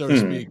 so to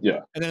Hmm. speak. Yeah.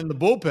 And then the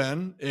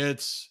bullpen,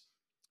 it's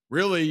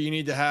really you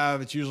need to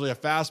have it's usually a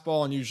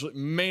fastball, and usually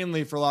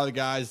mainly for a lot of the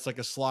guys, it's like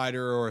a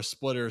slider or a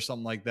splitter or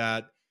something like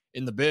that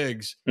in the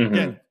bigs. Hmm.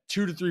 Again,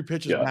 2 to 3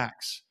 pitches Yeah.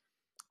 max.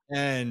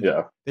 And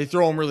Yeah. they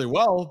throw them really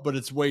well, but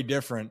it's way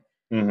different.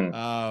 Hmm.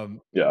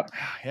 Um, Yeah.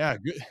 yeah,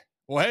 good.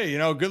 Well, hey,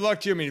 good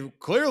luck to you. I mean,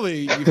 clearly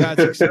you've had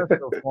success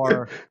so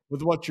far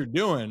with what you're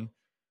doing,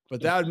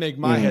 but that would make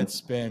my Hmm. head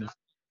spin.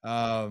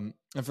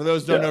 And for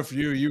those who don't Yeah. know, for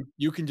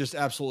you can just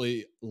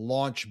absolutely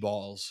launch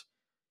balls.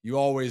 You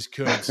always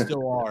could,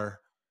 still are.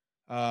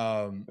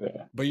 Um,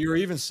 Yeah. but you're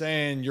even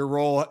saying your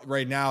role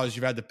right now is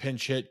you've had to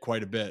pinch hit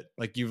quite a bit.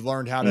 Like you've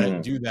learned how to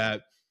Hmm. do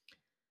that.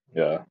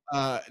 Yeah.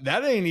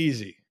 That ain't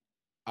easy.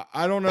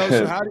 I don't know.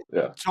 So how do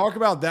Yeah. talk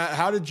about that?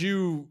 How did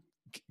you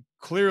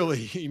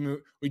clearly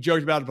we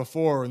joked about it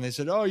before and they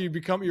said, "Oh,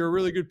 you're a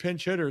really good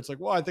pinch hitter." It's like,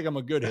 "Well, I think I'm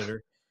a good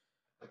hitter."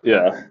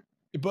 Yeah.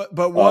 But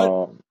what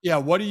Um, yeah,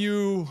 what do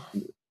you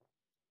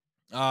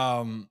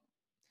um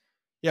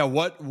yeah,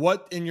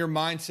 what in your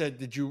mindset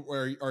did you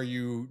are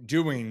you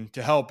doing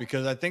to help,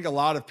 because I think a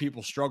lot of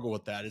people struggle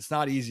with that. It's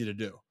not easy to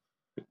do.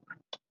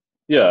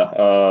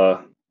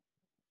 yeah.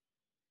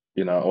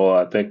 Well,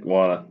 I think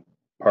one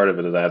part of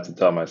it is I have to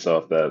tell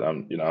myself that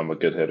I'm a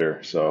good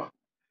hitter. So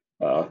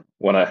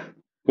when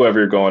whoever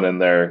you're going in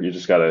there, you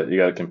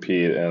gotta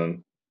compete,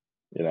 and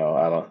I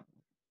don't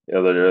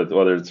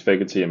whether it's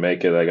fake it till you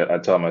make it. I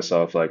tell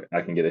myself like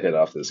I can get a hit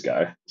off this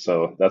guy.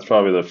 So that's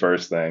probably the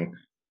first thing.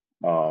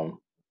 Um,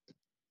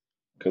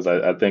 because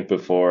I think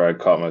before I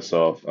caught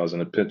myself, I was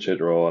in a pinch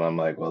hit role, and I'm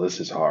like, well, this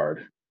is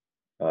hard.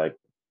 Like,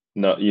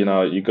 no,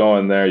 you go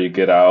in there, you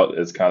get out.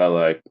 It's kind of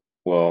like,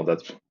 well,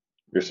 that's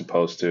you're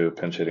supposed to.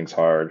 Pinch hitting's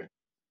hard,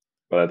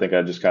 but I think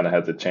I just kind of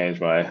had to change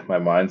my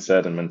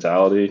mindset and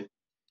mentality.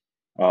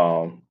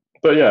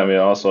 But yeah, I mean,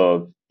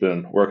 also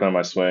been working on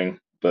my swing.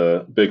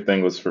 The big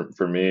thing was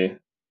for me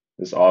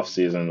this off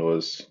season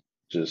was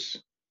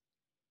just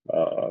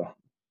uh,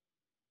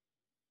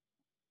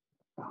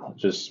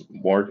 just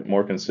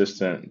more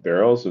consistent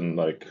barrels, and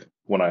like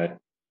when I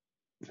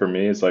for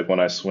me it's like when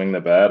I swing the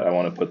bat, I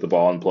want to put the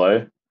ball in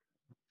play.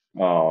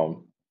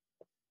 Um,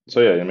 so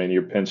yeah, I mean,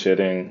 you're pinch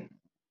hitting,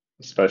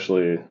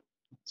 especially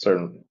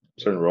certain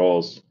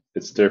roles.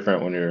 It's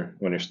different when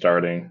you're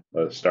starting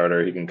a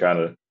starter. He can kind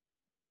of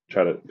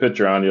try to pitch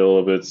around you a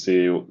little bit,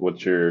 see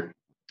what you're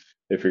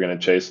if you're going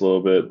to chase a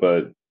little bit,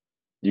 but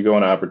you go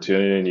in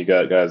opportunity and you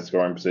got guys in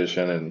scoring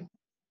position, and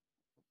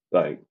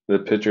like the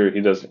pitcher,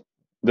 he doesn't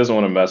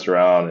want to mess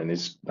around and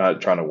he's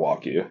not trying to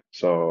walk you.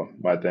 So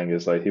my thing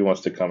is like he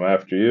wants to come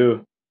after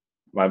you.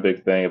 My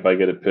big thing, if I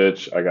get a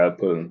pitch, I gotta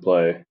put it in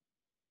play.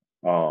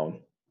 Um,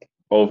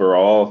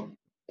 Overall,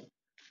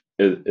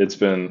 it's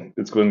been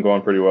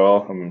going pretty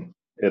well. I'm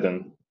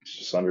hitting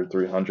just under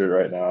 300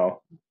 right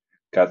now.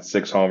 Got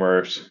 6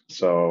 homers,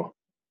 so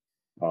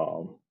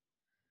um,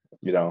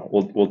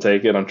 we'll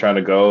take it. I'm trying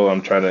to go.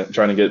 I'm trying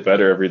to get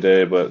better every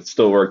day, but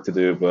still work to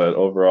do. But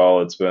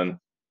overall, it's been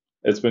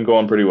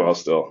going pretty well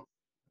still.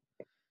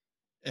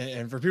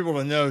 And for people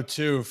to know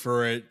too,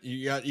 for it,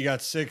 you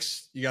got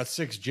six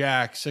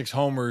jacks, 6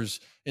 homers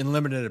in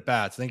limited at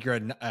bats. I think you're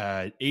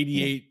at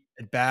 88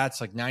 at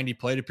bats, like 90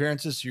 plate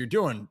appearances. So you're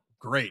doing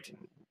great.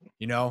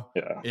 You know,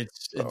 Yeah.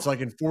 it's So like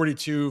in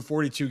 42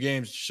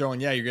 games showing,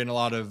 yeah, you're getting a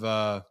lot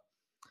of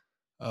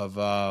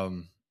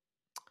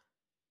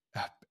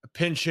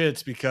pinch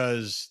hits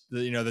because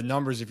the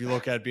numbers, if you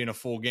look at it being a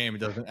full game, it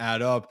doesn't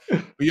add up.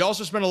 But you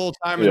also spent a little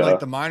time in like yeah.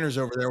 the minors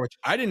over there, which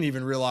I didn't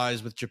even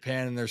realize with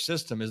Japan and their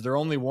system. Is there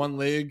only one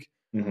league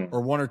hmm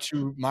or one or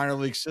two minor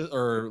league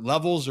or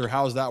levels, or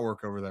how does that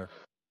work over there?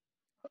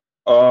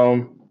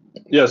 Um.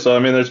 Yeah. So I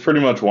mean, there's pretty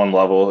much one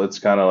level. It's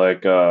kind of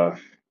like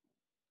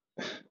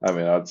I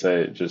mean, I'd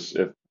say just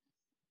if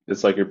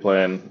it's like you're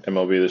playing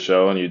MLB The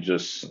Show and you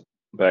just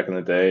back in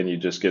the day and you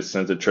just get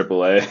sent to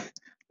AAA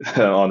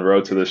on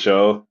road to the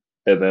show,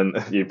 and then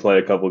you play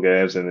a couple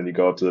games and then you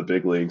go up to the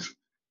big leagues.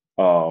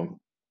 Um,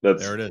 There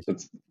that's it is.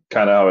 that's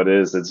kind of how it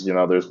is. It's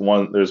there's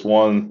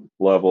one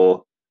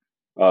level.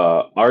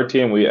 Our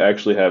team, we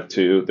actually have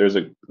two. There's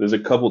a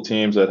couple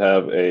teams that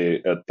have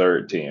a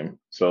third team.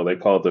 So they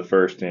call it the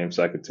first team,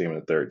 second team,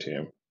 and the third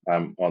team.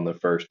 I'm on the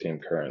first team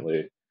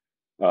currently.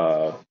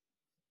 Uh,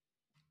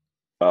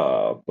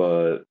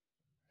 but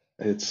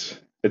it's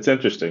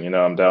interesting.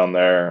 I'm down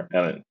there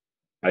and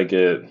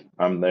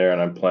I'm there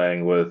and I'm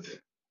playing with.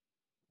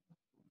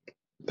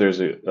 There's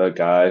a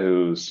guy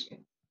he's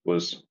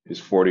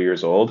 40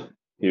 years old.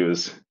 He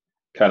was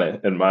kind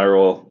of in my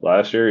role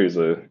last year. He's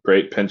a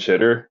great pinch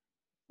hitter.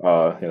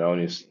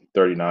 And he's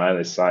 39.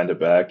 They signed it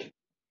back.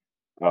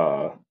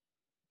 Uh,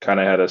 Kind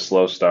of had a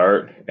slow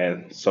start,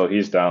 and so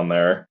he's down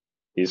there.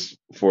 He's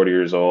 40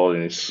 years old,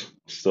 and he's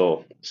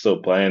still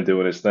playing,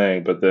 doing his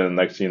thing. But then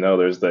next thing you know,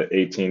 there's the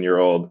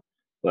 18-year-old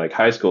like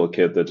high school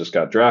kid that just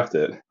got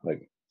drafted,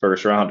 like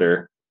first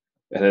rounder,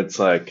 and it's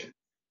like,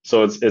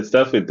 so it's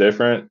definitely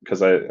different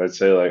because I'd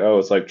say like, oh,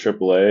 it's like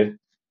AAA,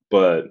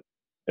 but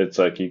it's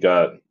like you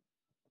got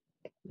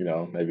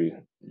maybe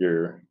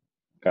your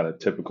kind of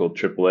typical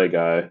AAA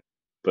guy,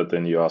 but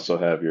then you also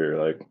have your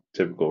like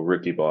typical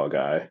rookie ball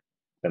guy,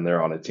 and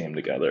they're on a team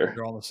together.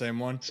 You're on the same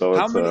one. So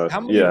How it's many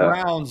how many yeah.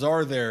 rounds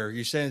are there?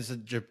 You saying it's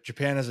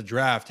Japan has a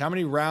draft. How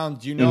many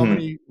rounds? Do you know how hmm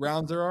many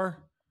rounds there are?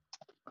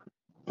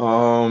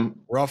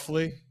 Um,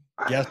 Roughly,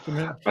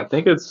 guesstimate. I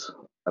think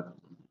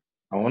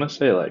I want to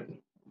say like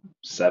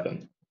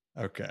 7.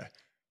 Okay.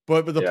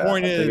 But the Yeah,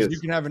 point I think is you it's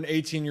can have an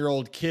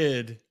 18-year-old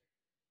kid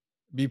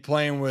be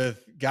playing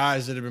with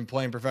guys that have been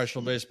playing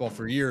professional baseball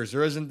for years.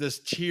 There isn't this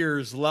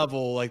tiers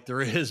level like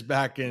there is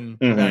back in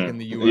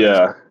the US.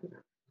 yeah,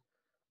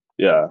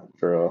 yeah,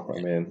 for real.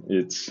 I mean,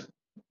 it's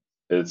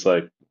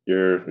like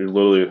you're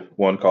literally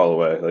one call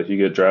away. Like you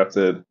get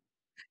drafted.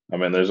 I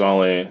mean, there's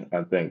only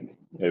I think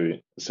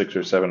maybe 6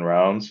 or 7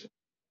 rounds.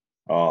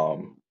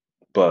 Um,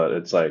 but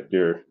it's like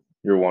you're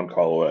one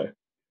call away.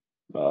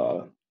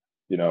 Uh,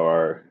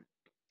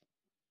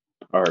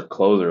 our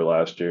closer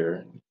last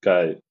year,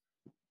 guy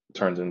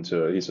turns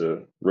into he's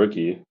a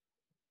rookie,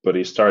 but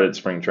he started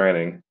spring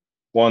training.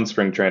 One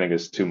spring training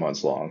is 2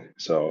 months long,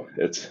 so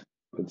it's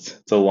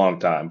a long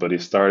time. But he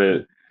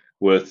started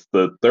with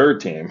the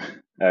third team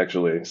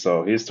actually.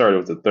 So he started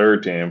with the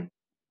third team,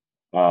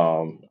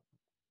 um,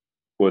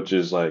 which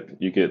is like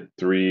you get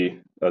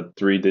a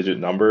 3-digit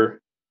number.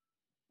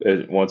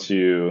 Once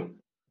you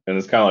and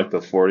it's kind of like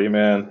the 40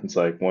 man. It's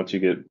like once you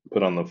get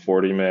put on the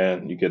 40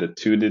 man, you get a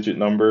 2-digit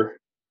number.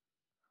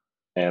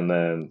 And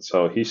then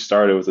so he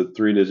started with a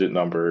 3-digit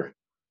number,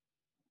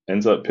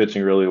 ends up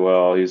pitching really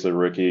well. He's a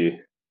rookie,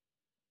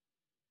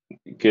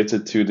 gets a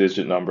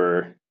 2-digit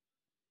number,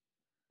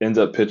 ends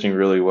up pitching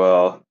really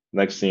well.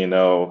 Next thing you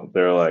know,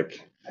 they're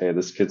like, "Hey,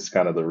 this kid's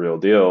kind of the real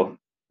deal,"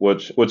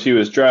 which he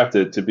was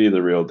drafted to be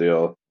the real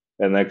deal.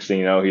 And next thing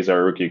you know, he's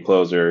our rookie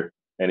closer,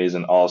 and he's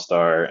an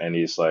all-star, and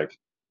he's like,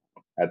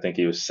 I think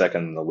he was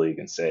second in the league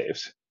in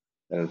saves.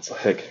 And it's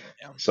like,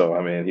 Yeah. so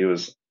I mean, he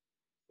was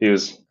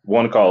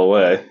one call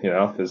away.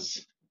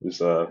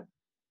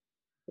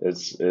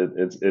 It's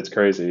it's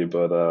crazy,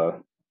 but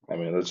I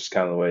mean, that's just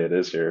kind of the way it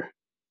is here.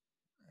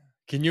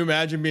 Can you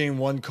imagine being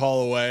one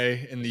call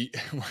away in the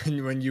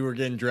when you were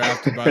getting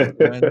drafted by the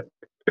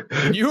Twins?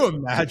 Can you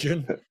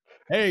imagine?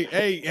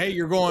 Hey,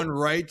 you're going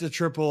right to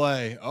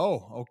AAA.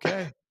 Oh,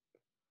 okay.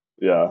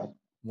 Yeah,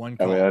 One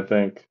I mean, I call.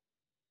 think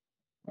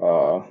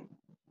uh,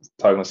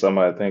 talking to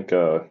somebody, I think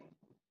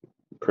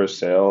Chris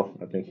Sale,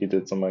 I think he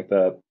did something like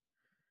that.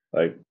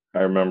 Like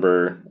I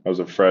remember, I was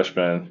a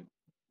freshman.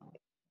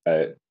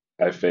 I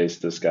I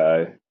faced this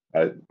guy.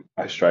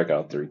 I strike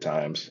out 3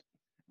 times.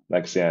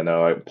 Next thing I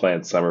know, I'm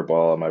playing summer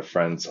ball, and my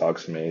friend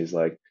talks to me. He's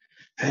like,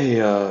 "Hey,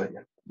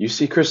 you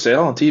see Chris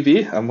Sale on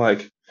TV?" I'm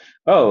like,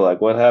 "Oh,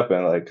 like what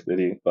happened? Like, did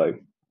he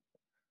like,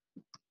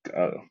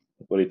 uh,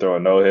 what he throw a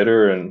no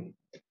hitter and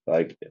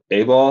like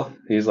a ball?"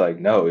 He's like,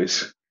 "No,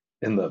 he's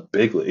in the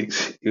big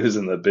leagues. He was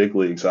in the big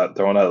leagues,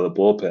 thrown out of the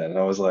bullpen." And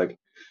I was like,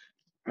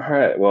 "All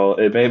right, well,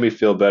 it made me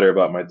feel better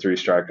about my 3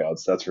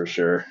 strikeouts, that's for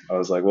sure." I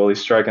was like, "Well,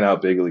 he's striking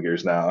out big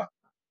leaguers now."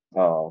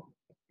 Um,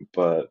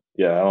 but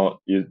yeah,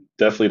 you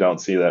definitely don't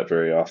see that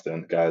very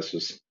often. Guys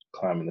just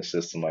climbing the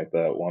system like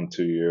that, 1,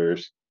 2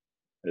 years.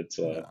 It's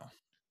uh, No.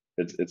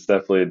 it's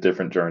definitely a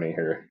different journey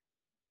here.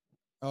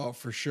 Oh,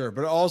 for sure.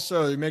 But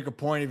also, you make a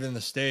point, even in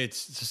the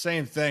States, it's the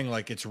same thing.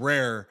 Like, it's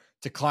rare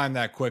to climb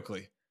that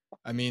quickly.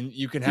 I mean,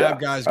 you can have Yeah,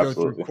 guys go through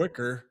absolutely.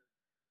 quicker,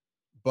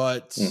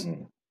 but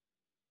Hmm.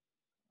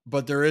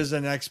 there is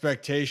an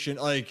expectation.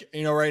 Like,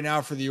 right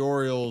now for the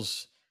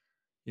Orioles,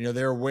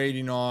 they're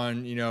waiting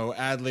on,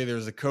 Adley, there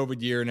was a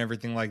COVID year and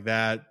everything like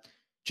that.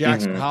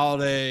 Jackson Hmm.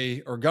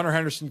 Holiday or Gunnar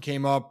Henderson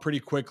came up pretty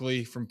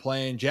quickly from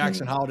playing.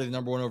 Jackson Hmm. Holiday, the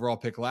number 1 overall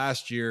pick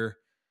last year,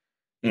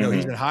 he's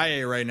in Hmm. high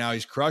A right now.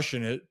 He's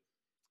crushing it.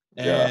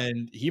 Yeah.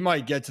 And he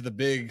might get to the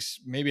bigs,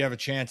 maybe have a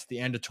chance at the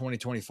end of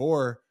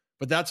 2024,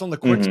 but that's on the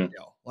quick Hmm.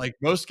 scale. Like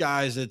most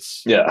guys,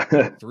 it's Yeah.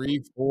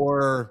 3,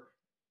 4,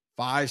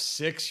 5,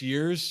 6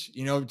 years.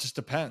 It just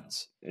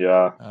depends.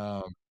 Yeah.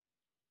 Um,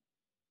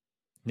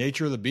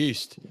 Nature of the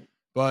beast.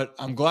 But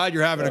I'm glad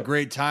you're having a Yeah.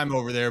 great time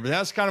over there. But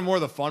that's kind of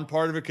more the fun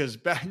part of it because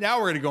now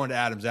we're going to go into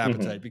Adam's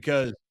appetite Hmm.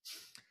 because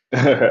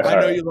All I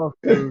know right. you love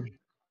food.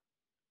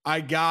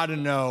 I got to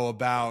know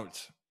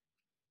about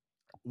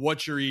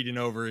what you're eating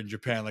over in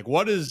Japan. Like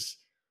what is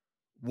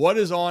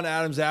on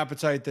Adam's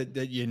appetite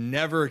that you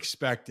never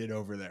expected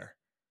over there?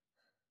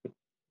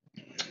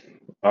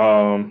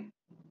 Um,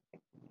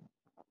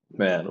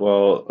 Man,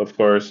 well, of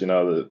course,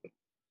 coming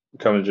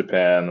to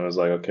Japan, I was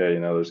like, okay,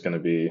 there's gonna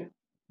be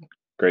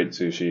great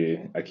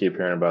sushi. I keep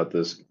hearing about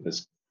this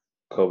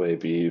Kobe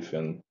beef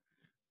and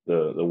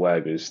the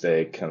Wagyu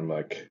steak. And I'm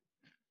like,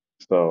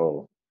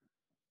 so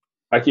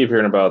I keep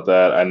hearing about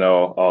that. I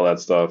know all that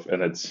stuff,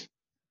 and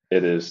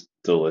it is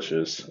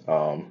delicious.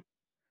 And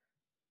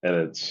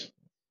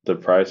the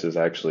price is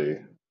actually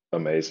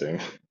amazing.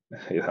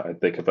 I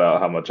think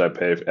about how much I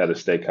pay at a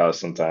steakhouse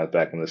sometimes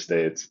back in the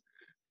States,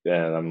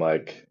 and I'm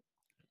like,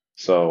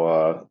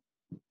 so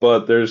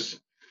but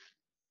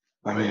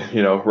I mean,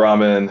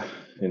 ramen,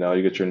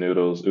 you get your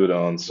noodles,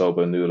 udon,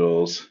 soba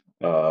noodles.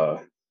 I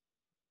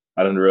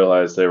didn't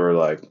realize there were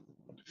like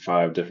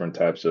 5 different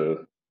types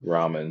of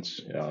ramens.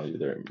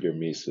 Your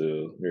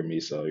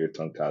miso, your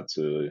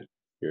tonkatsu,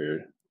 your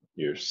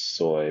your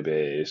soy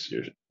base,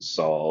 your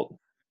salt,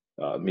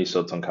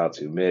 miso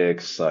tonkatsu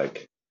mix.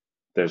 Like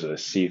there's a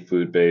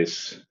seafood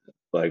base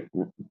like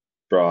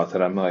broth,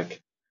 and I'm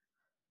like,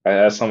 I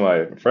asked some of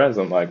my friends,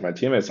 I'm like my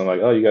teammates, I'm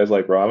like, oh, you guys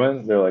like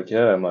ramen? They're like,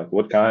 yeah. I'm like,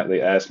 what kind?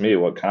 They asked me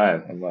what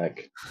kind. I'm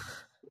like,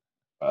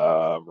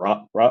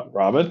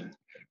 ramen.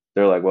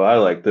 They're like, well, I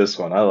like this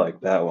one. I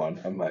like that one.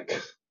 I'm like,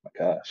 my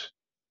gosh.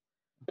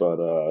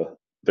 But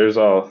there's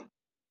all.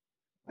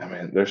 I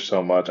mean, there's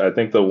so much. I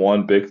think the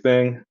one big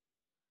thing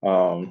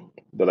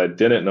that I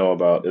didn't know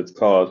about, it's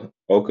called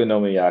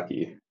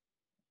okonomiyaki.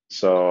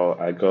 So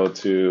I go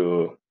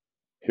to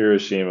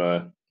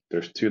Hiroshima.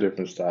 There's 2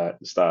 different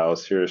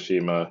styles: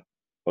 Hiroshima,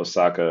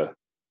 Osaka,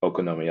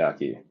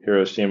 okonomiyaki.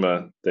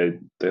 Hiroshima, they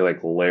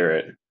like layer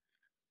it,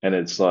 and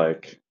it's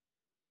like,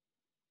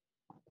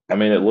 I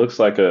mean, it looks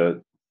like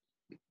a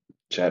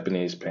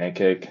Japanese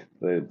pancake.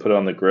 They put it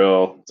on the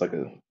grill. It's like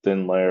a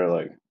thin layer,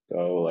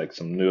 like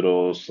some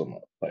noodles, some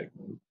like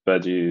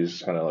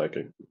veggies, kind of like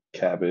a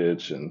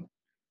cabbage and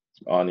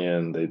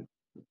onion. They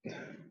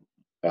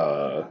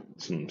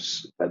some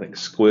I think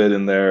squid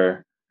in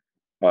there.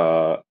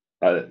 Uh,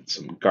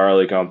 some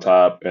garlic on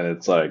top, and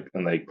it's like,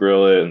 and they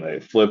grill it and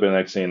they flip it.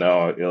 Next thing you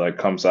know, it like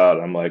comes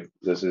out. I'm like,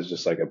 this is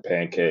just like a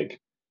pancake,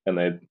 and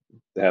they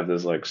have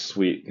this like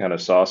sweet kind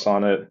of sauce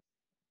on it.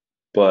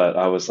 But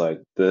I was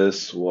like,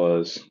 it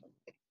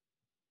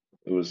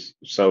was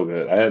so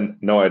good. I had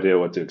no idea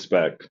what to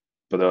expect,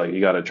 but they're like, you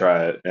got to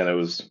try it, and it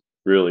was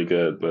really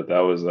good. But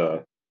that was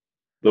the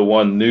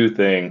one new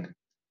thing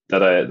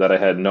that I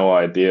had no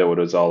idea what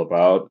it was all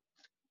about.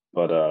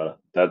 But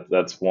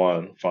that's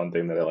one fun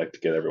thing that I like to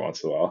get every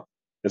once in a while.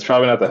 It's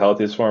probably not the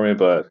healthiest for me,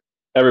 but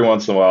every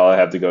once in a while I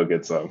have to go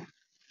get some.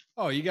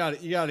 Oh, you got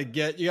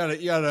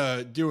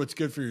to do what's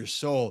good for your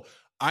soul.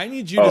 I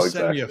need you to Oh,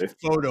 send me a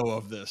exactly. photo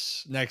of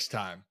this next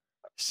time.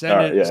 All Send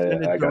right, it yeah,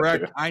 send yeah, it I got you.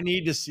 direct. I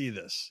need to see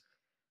this.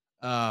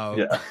 Uh,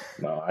 Yeah,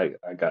 no,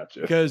 I got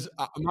you. because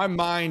my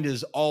mind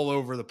is all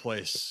over the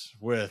place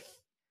with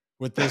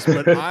this,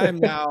 but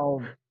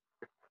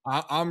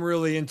I'm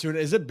really into it.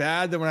 Is it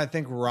bad that when I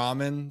think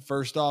ramen,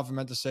 first off, I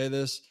meant to say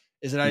this,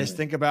 is that I just Mhm.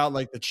 think about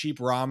like the cheap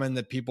ramen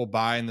that people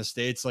buy in the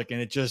States, like, and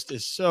it just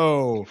is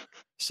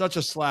such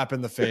a slap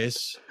in the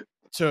face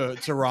to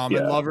ramen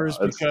Yeah, no, lovers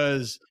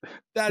because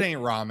that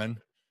ain't ramen.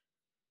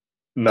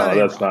 That ain't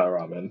that's ramen. not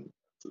ramen.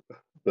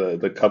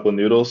 The cup of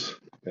noodles,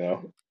 you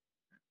know.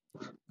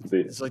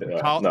 The, It's like the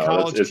no,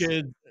 college it's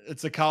kid.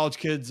 It's a college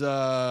kid's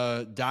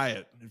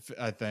diet,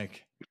 I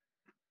think.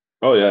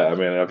 oh yeah. I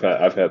mean,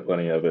 I've had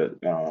plenty of it,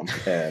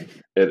 and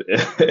it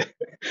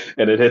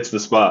and it hits the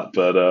spot.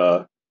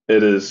 But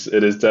it is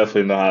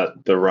definitely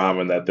not the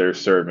ramen that they're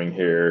serving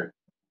here.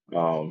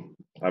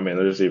 I mean,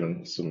 there's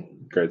even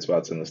some great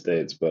spots in the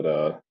States,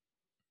 but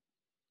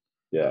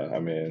yeah. I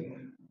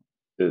mean,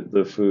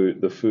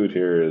 the food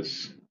here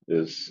is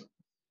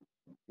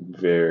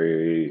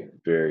very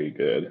very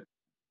good,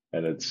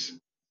 and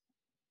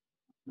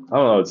I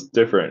don't know, it's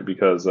different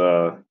because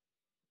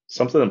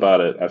something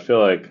about it. I feel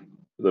like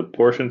the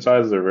portion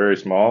sizes are very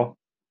small.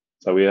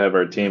 So we have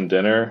our Yeah. team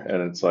dinner,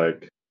 and it's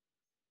like,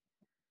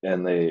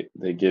 and they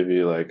give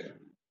you like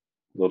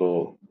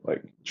little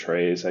like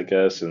trays, I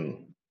guess,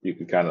 and you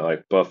can kind of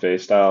like buffet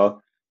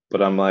style.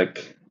 But I'm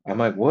like,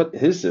 what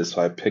is this?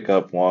 So I pick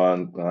up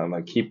one, and I'm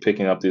like, keep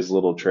picking up these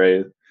little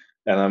trays,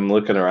 and I'm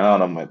looking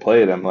around on my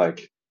plate. I'm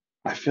like,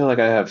 I feel like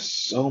I have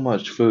so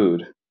much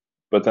food,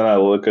 but then I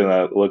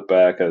look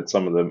back at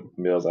some of the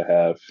meals I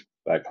have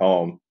back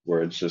home,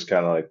 where it's just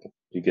kind of like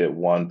you get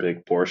one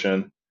big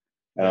portion,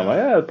 and I'm Yeah. like,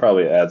 yeah, it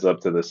probably adds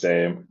up to the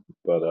same,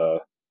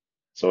 but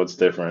so it's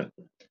different.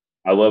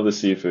 I love the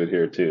seafood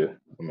here too.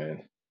 I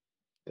mean,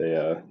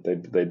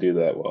 they do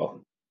that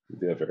well. They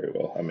do that very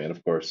well. I mean,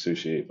 of course,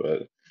 sushi,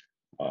 but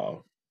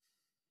um,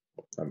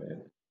 I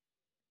mean,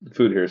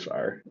 food here is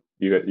fire.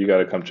 You got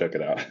to come check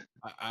it out.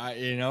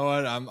 You know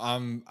what?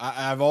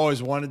 I've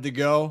always wanted to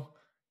go.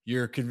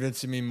 You're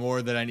convincing me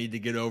more that I need to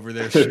get over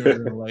there sooner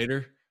than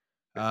later.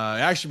 It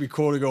actually be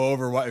cool to go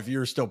over. What if you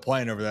were still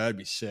playing over there? That'd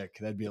be sick.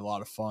 That'd be a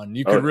lot of fun.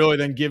 You could Oh really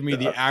then give me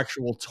the yeah,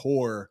 actual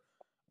tour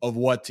of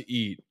what to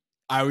eat.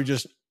 I would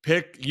just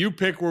pick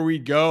where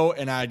we'd go,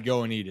 and I'd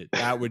go and eat it.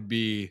 That would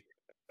be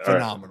all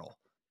right, phenomenal.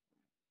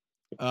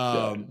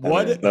 yeah. I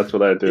What? mean, that's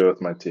what I do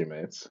with my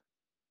teammates.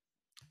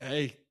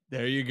 Hey,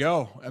 there you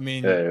go. I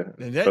mean, Hey,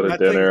 and go to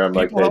that thing, dinner. I'm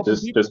like, people hey, helping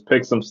just people. just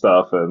pick some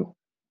stuff, and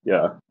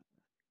yeah.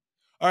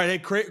 All right,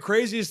 hey,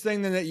 craziest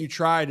thing then that you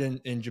tried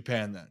in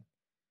Japan then?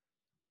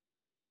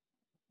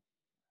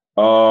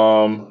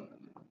 Um,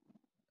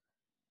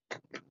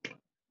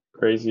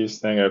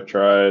 Craziest thing I've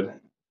tried.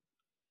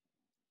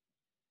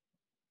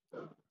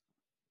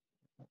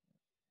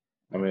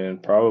 I mean,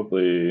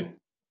 probably.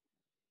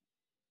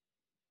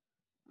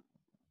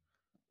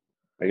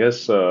 I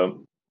guess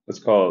it's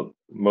called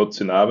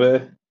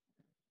Motsunabe.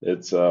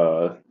 It's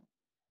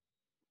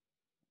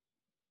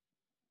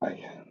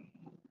I,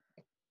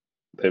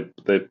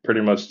 they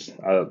pretty much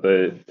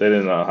they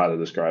didn't know how to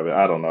describe it.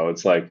 I don't know.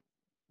 It's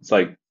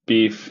like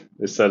beef.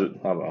 They said I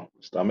don't know,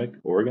 stomach,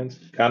 organs,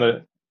 kind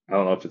of. I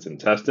don't know if it's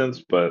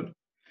intestines, but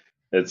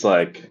it's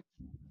like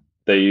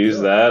they use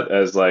Really? that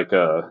as like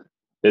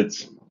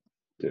it's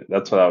dude,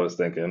 that's what I was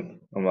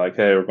thinking. I'm like,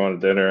 hey, we're going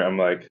to dinner. I'm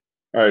like,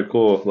 all right,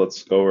 cool,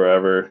 let's go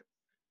wherever.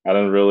 I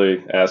didn't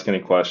really ask any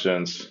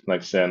questions.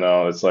 Next thing I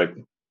know, it's like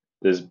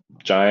this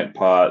giant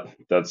pot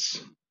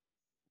that's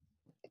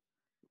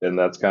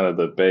kind of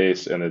the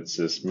base, and it's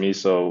this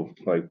miso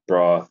like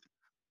broth,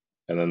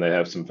 and then they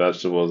have some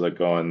vegetables that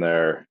go in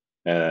there,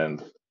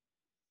 and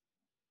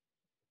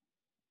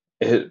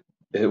it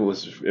it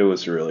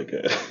was really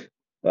good.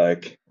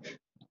 Like,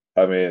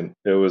 I mean,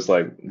 it was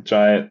like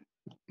giant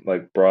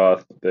like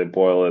broth. They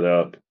boil it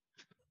up,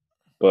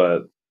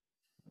 but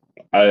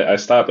I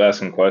stopped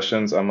asking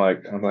questions. I'm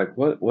like,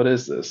 what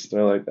is this?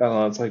 They're like, I don't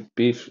know. It's like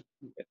beef.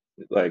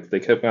 Like they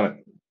kept kind of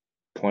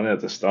pointing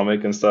at the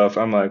stomach and stuff.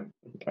 I'm like,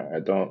 all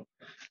right, don't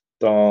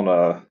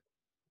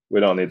we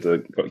don't need to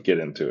get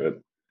into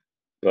it.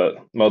 But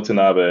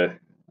Motonabe,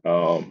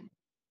 um,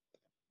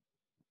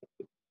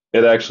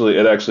 it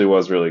actually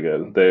was really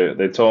good.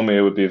 They told me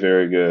it would be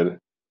very good.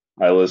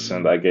 I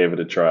listened. Mm, I gave it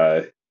a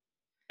try,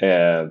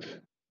 and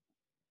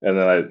and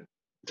then I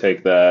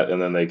take that,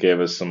 and then they gave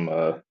us some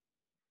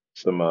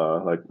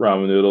like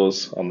ramen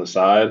noodles on the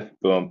side.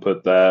 Boom,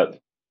 put that,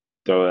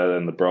 throw that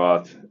in the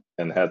broth,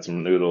 and had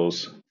some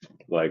noodles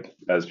like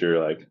as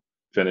your like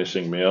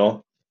finishing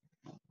meal.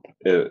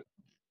 It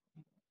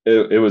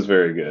it was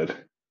very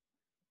good,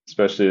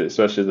 especially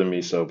the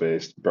miso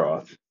based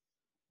broth.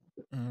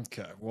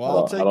 okay. Well, I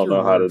I'll don't I take don't your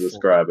know how to word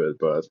for it. describe it,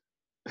 but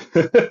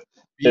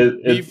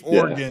Beef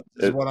yeah organs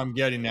is it what I'm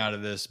getting out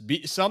of this.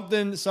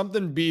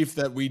 Something beef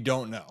that we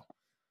don't know.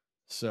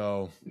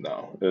 So,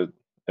 no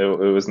it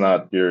was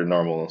not your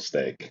normal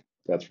steak,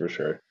 that's for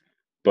sure.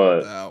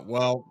 But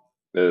well,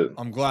 it,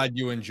 I'm glad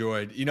you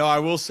enjoyed. I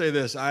will say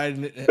this. I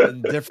had a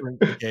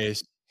different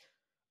case.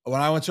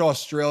 When I went to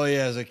Australia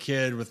as a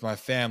kid with my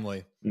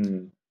family,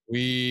 mm,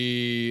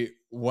 we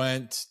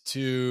went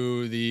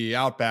to the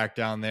outback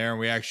down there, and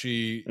we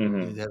actually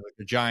hmm had like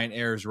a giant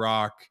Ayers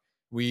Rock.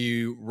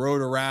 We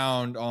rode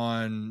around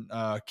on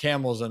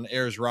camels on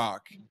Ayers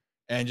Rock,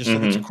 and just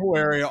like it's a hmm cool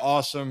area,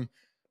 awesome.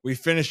 We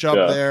finish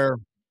up yeah there,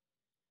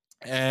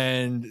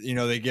 and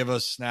they give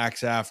us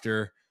snacks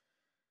after,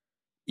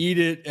 eat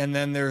it, and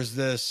then there's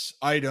this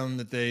item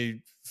that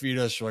they feed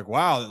us. You're like,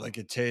 wow, like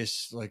it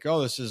tastes like,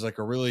 oh, this is like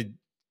a really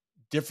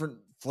different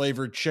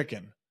flavored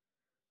chicken.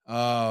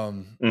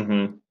 Um,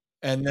 hmm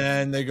And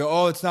then they go,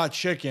 "Oh, it's not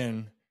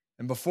chicken."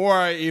 And before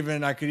I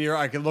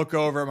could look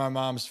over at my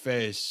mom's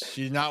face.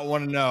 She did not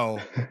want to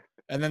know.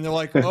 And then they're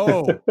like,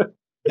 "Oh,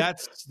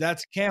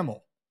 that's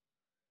camel."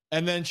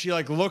 And then she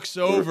like looks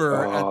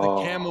over at the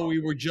camel Oh, we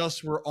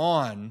were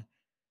on,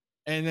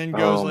 and then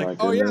goes oh like, my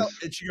 "Oh yeah." goodness.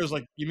 And she goes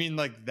like, "You mean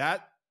like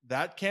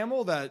that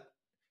camel that?"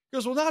 He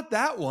goes, "Well, not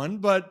that one,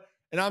 but."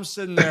 And I'm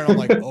sitting there and I'm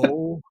like,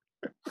 "Oh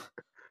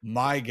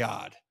my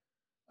God."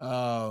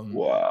 Um,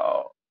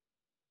 Wow.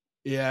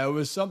 yeah, it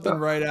was something Uh,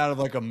 right out of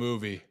like a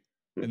movie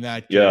in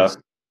that Yeah, case.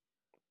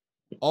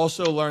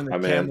 Also learned I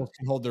that mean, camels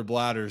can hold their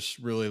bladders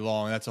really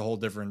long. That's a whole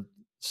different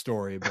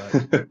story, but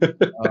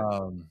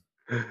um,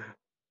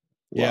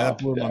 yeah, that wow.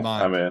 blew my Yeah,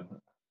 I mind.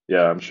 mean,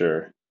 yeah, I'm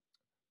sure.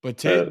 But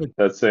That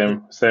that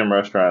but same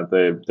restaurant,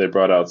 they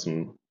brought out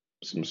some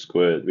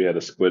squid. We had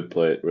a squid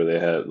plate where they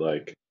had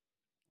like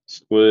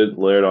squid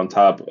layered on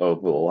top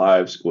of a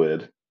live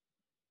squid,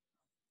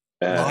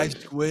 live and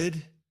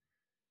squid?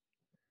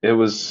 it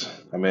was,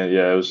 I mean,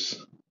 yeah, it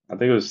was. I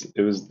think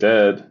it was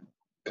dead,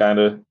 kind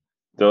of.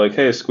 They're like,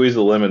 hey, squeeze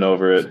the lemon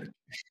over it.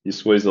 You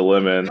squeeze the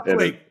lemon,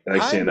 and it Wait,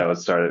 next thing you kinda. know,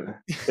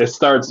 it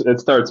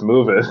starts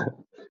moving.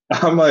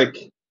 I'm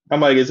like,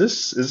 is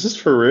this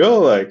for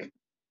real? Like,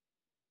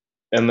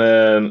 and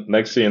then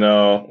next thing you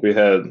know,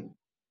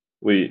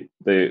 we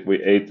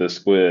ate the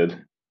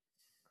squid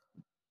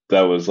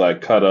that was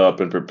like cut up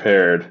and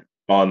prepared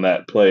on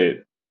that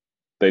plate.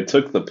 They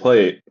took the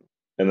plate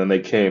and then they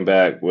came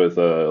back with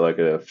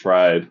a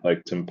fried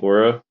like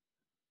tempura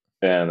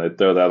and they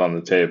throw that on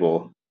the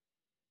table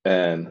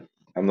and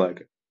I'm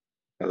like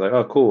I was like,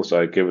 oh cool.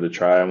 So I give it a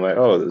try. I'm like,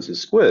 oh, this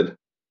is squid.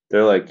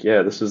 They're like,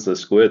 yeah, this is the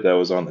squid that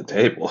was on the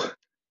table.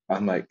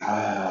 I'm like,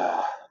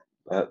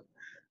 that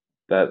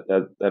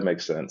that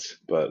makes sense.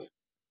 But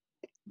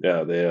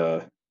yeah,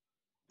 they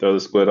throw the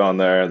squid on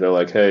there. They're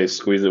like, hey,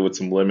 squeeze it with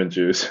some lemon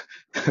juice.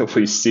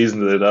 We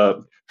seasoned it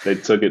up. They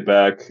took it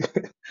back.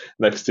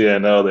 Next thing I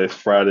know, they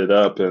fried it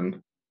up,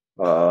 and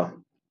uh,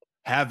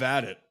 Have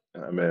at it.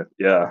 I mean,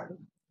 yeah,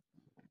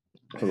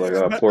 I was like,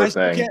 oh, But poor I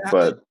still thing. can't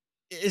But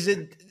is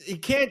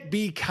it can't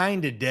be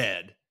kinda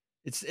dead.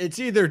 It's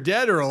either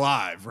dead or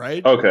alive,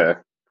 right? okay,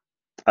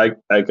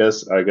 I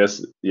guess,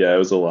 yeah, it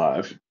was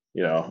alive.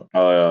 You know,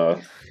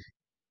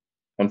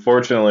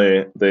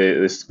 unfortunately,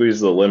 they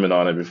squeezed the lemon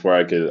on it before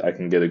I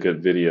can get a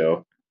good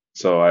video,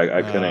 so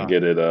I couldn't Uh,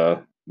 get it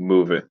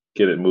moving.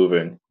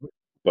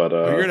 But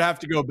well, you're gonna have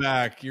to go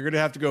back. You're gonna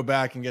have to go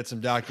back and get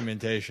some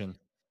documentation.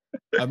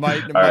 I all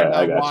might right,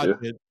 I not got watch you.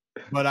 it,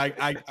 but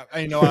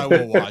I know I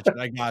will watch it.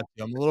 I got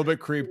you. I'm a little bit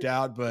creeped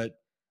out, but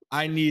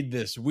I need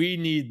this. We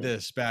need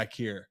this back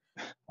here.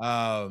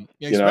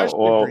 Especially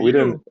Well, for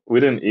you. we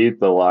didn't eat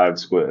the live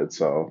squid,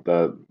 so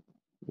that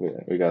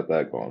we got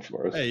that going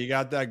for us. Hey, you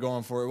got that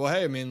going for it. Well,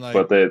 hey, I mean, like,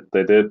 But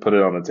they did put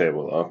it on the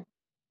table though.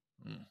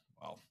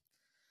 well,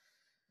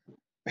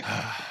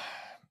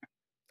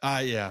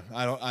 yeah,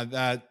 I don't,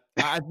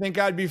 I think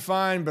I'd be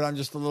fine, but I'm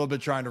just a little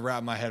bit trying to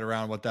wrap my head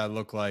around what that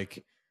looked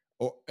like,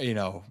 or,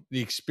 the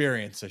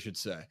experience, I should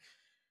say.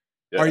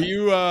 Are Yeah,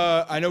 you,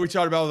 I know we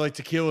talked about like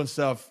tequila and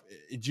stuff.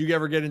 Did you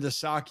ever get into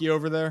sake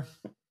over there?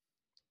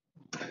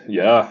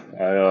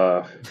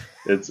 yeah.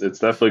 It's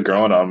definitely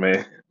growing on me.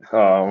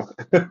 Um,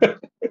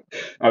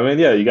 I mean,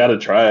 yeah, you got to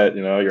try it.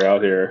 You know, you're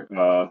out here.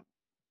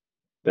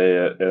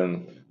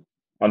 And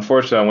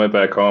unfortunately, I went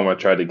back home. I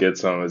tried to get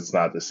some. It's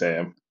not the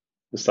same.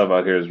 The stuff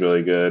out here is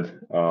really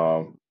good.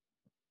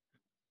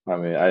 I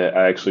mean,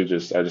 I actually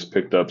just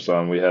picked up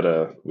some.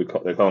 They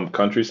call them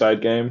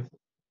countryside game.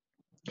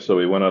 So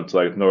we went up to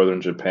like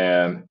northern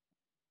Japan.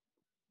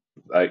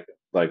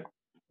 Like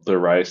the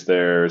rice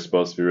there is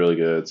supposed to be really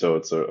good, so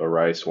it's a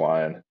rice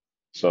wine.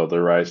 So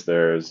the rice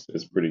there is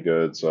pretty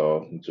good.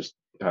 So just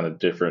kind of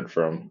different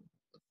from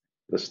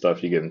the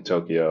stuff you get in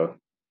Tokyo.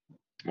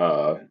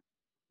 Uh,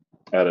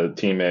 at a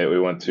teammate, we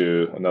went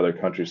to another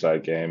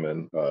countryside game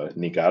in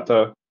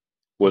Niigata,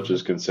 which Mhm.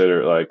 is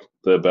considered like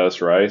the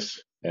best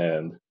rice.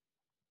 And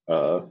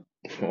uh,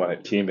 my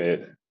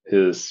teammate,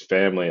 his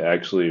family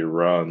actually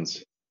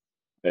runs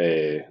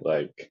a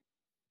like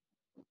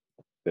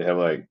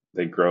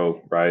they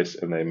grow rice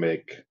and they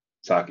make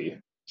sake.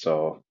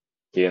 So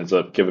he ends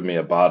up giving me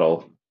a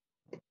bottle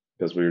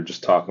because we were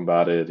just talking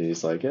about it.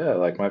 He's like, yeah,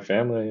 like my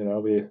family,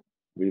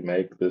 we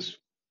make this.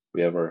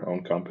 We have our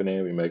own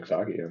company. We make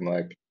sake. I'm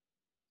like,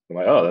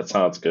 oh, that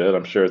sounds good.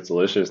 I'm sure it's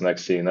delicious.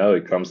 Next thing you know,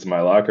 he comes to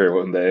my locker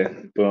one day.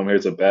 Boom,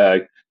 here's a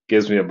bag.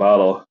 Gives me a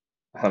bottle.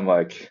 I'm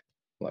like,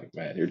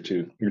 man, you're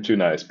too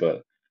nice.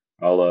 But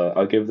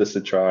I'll give this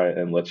a try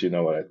and let you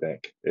know what I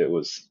think.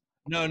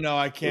 No,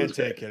 I It was can't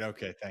great. take it.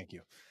 Okay, thank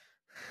you.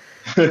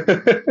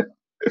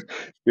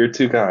 You're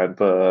too kind,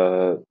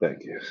 but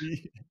thank you.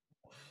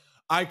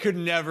 I could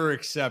never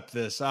accept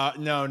this. No,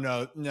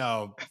 no,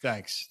 no.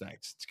 Thanks.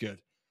 It's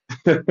good.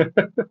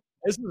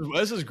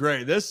 This is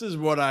great. This is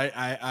what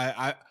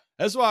I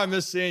that's why I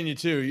miss seeing you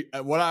too.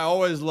 What I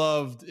always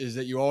loved is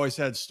that you always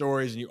had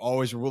stories and you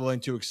always were willing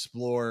to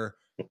explore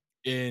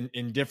in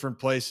different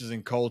places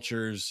and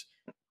cultures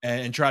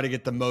and try to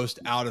get the most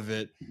out of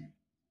it.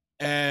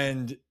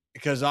 And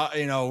because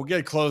we'll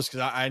get close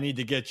because I need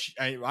to get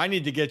I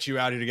need to get you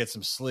out here to get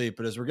some sleep.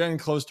 But as we're getting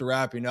close to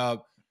wrapping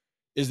up,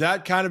 is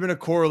that kind of been a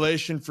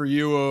correlation for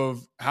you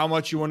of how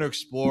much you want to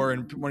explore?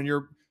 And when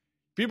you're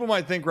people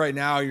might think right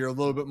now you're a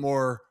little bit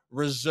more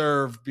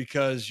reserved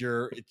because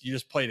you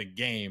just played a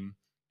game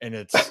and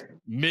it's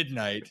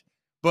midnight,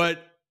 but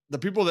the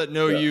people that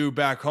know Yeah. you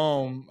back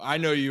home, I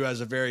know you as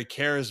a very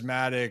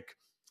charismatic,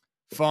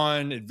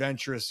 fun,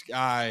 adventurous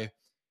guy.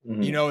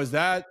 Hmm. Is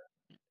that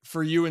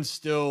for you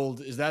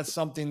instilled? Is that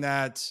something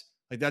that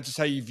like that's just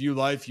how you view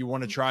life? You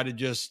want to try to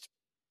just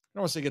I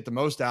don't want to say get the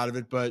most out of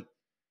it, but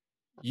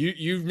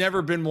you've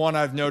never been one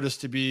I've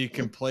noticed to be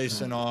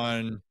complacent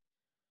on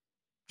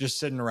just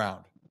sitting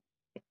around.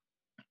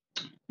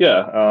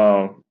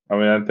 Yeah.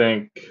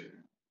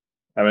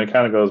 It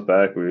kind of goes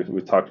back.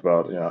 We talked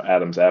about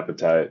Adam's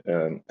appetite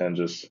and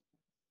just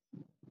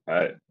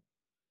I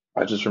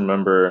I just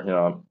remember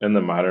I'm in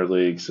the minor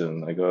leagues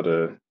and I go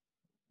to.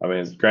 I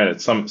mean,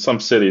 granted, some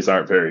cities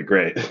aren't very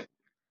great.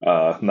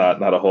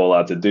 Not a whole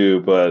lot to do,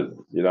 but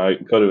I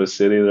go to a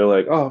city, they're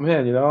like, "Oh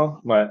man,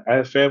 I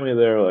have family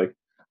there. Like,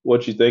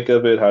 what'd you think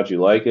of it? How'd you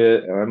like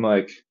it?" And I'm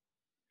like,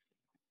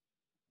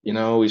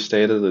 we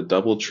stayed at a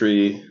double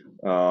tree.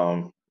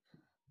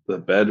 The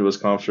bed was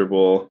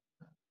comfortable.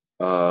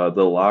 The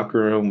locker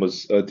room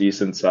was a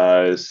decent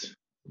size.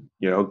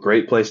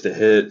 Great place to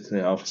hit.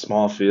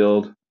 Small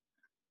field.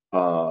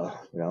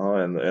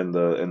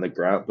 And the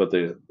ground, but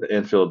the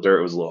infield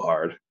dirt was a little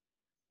hard.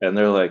 And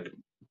they're like,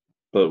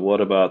 "But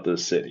what about the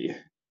city?"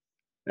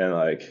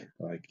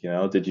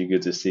 And did you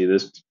get to see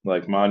this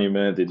like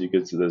monument? Did you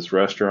get to this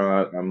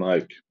restaurant? I'm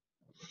like,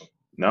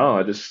 no,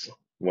 I just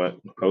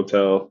went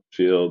hotel,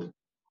 field,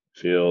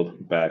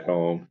 back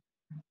home.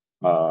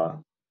 Uh,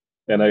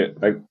 and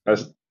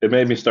it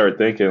made me start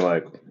thinking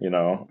like, I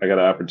got an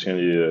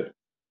opportunity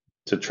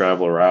to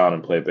travel around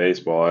and play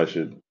baseball. I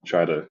should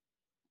try to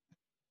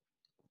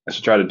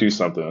do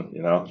something,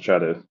 try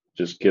to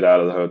just get out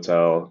of the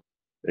hotel,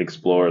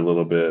 explore a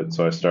little bit.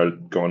 So I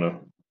started going to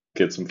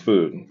get some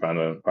food and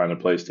find a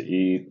place to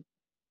eat.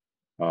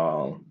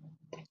 Um,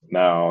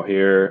 Now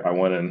here I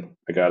went and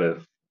I got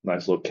a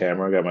nice little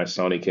camera. I got my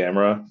Sony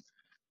camera.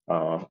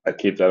 I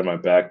keep that in my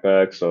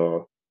backpack.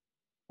 So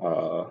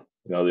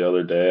the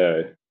other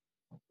day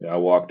I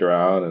walked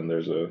around and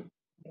there's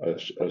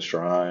a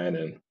shrine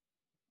and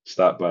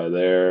stopped by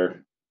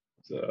there.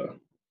 Uh,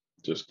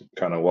 just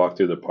kind of walked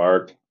through the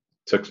park,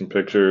 took some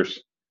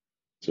pictures.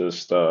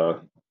 Just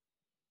so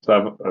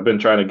I've been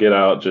trying to get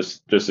out,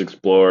 just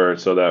explore,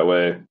 so that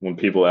way when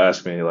people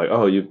ask me like,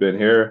 "Oh, you've been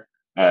here,"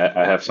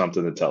 I have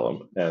something to tell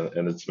them,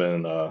 and it's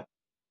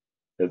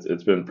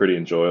been pretty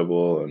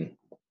enjoyable and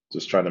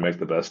just trying to make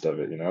the best of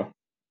it.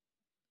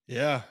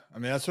 Yeah. I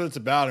mean, that's what it's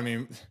about. I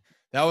mean,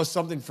 that was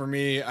something for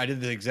me. I did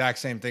the exact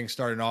same thing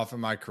starting off in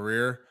my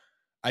career.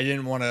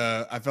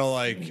 I felt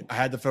like I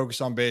had to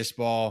focus on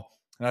baseball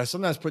and I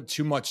sometimes put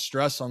too much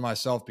stress on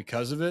myself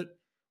because of it,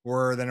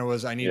 where then it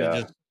was, I need to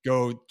Yeah. just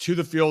go to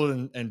the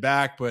field and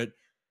back. But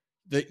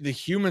the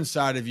human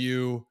side of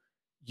you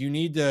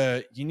need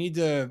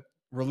to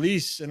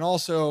release and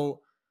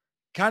also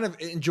kind of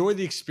enjoy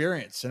the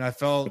experience. And I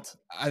think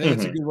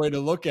it's a Hmm. good way to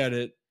look at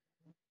it.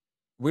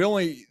 We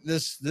only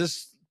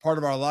this part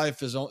of our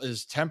life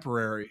is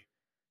temporary,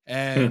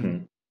 and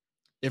Hmm.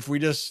 if we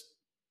just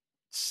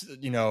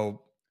you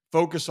know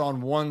focus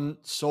on one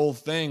sole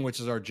thing, which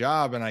is our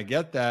job, and I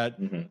get that,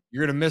 Hmm.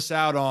 you're going to miss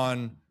out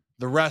on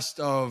the rest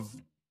of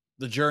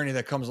the journey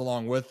that comes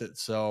along with it.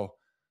 So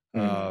Hmm.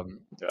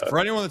 for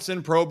Yeah. anyone that's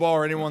in pro ball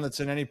or anyone that's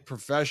in any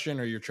profession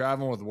or you're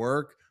traveling with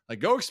work, like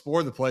go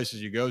explore the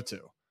places you go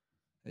to.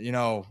 you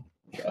know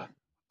Yeah.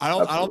 I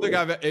don't think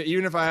Absolutely. I've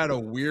even if I had a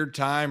weird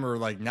time or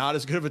like not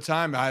as good of a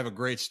time, I have a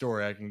great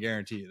story. I can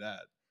guarantee you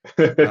that.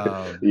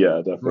 Yeah, Through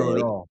it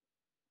definitely. all.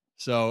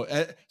 So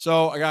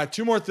I got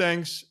two more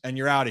things and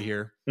you're out of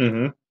here.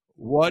 Hmm.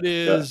 What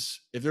Yeah. is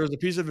if there was a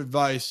piece of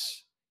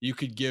advice you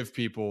could give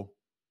people,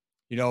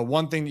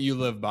 one thing that you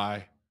live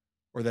by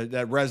or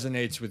that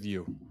resonates with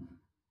you?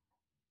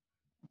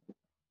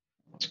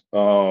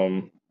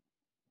 Um,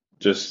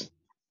 just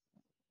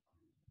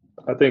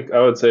I think I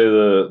would say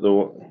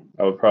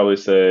I would probably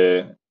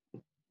say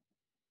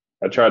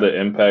I try to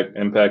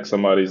impact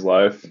somebody's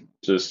life.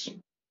 Just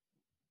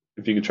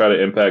if you could try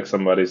to impact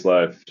somebody's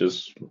life,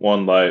 just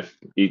one life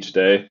each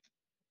day.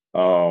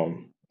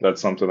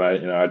 That's something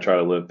I try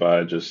to live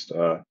by. Just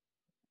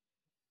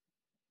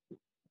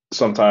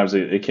sometimes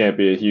it can't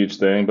be a huge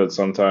thing, but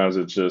sometimes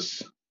it's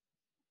just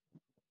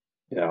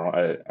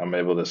I'm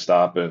able to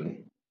stop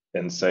and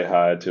say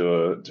hi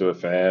to a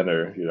fan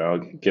or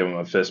give them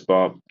a fist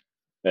bump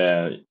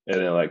and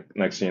then like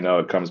next thing you know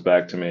it comes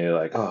back to me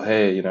like, oh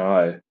hey,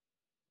 I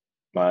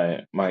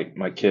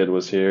my kid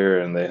was here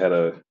and they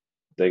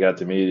got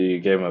to meet you,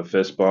 gave him a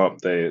fist bump,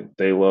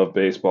 they love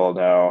baseball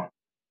now.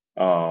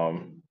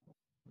 um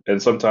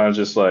and sometimes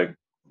just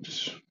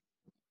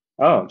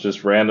oh,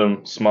 just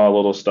random small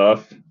little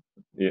stuff.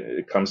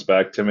 It comes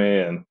back to me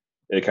and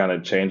it kind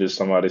of changes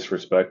somebody's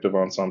perspective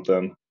on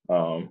something.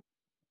 And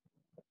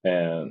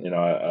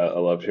I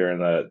love hearing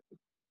that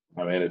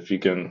I mean, if you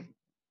could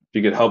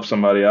help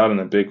somebody out in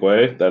a big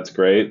way, that's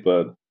great.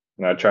 But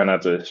I try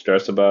not to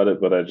stress about it,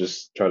 but I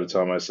just try to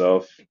tell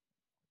myself,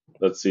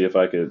 let's see if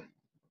I could,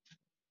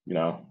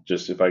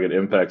 just if I could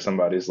impact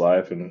somebody's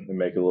life and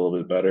make it a little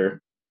bit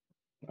better.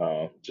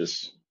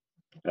 Just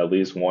at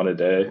least one a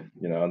day,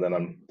 and then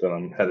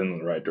I'm heading in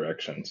the right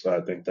direction. So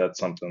I think that's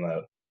something that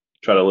I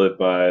try to live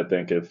by. I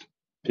think if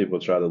people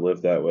try to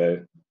live that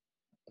way,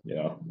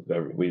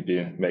 we'd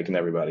be making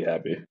everybody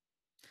happy.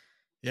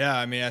 Yeah,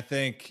 I mean, I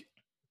think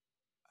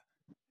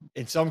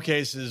in some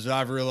cases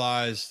I've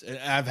realized, and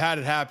I've had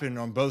it happen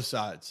on both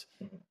sides,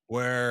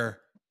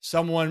 where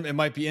someone, it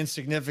might be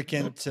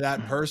insignificant to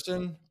that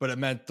person, but it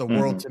meant the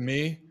world Hmm. to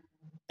me.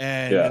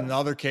 And Yeah. in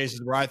other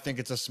cases where I think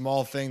it's a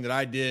small thing that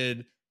I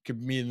did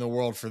could mean the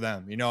world for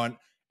them,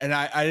 and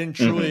I didn't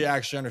truly Hmm.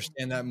 actually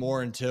understand that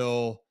more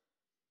until,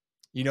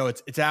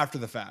 it's after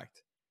the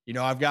fact.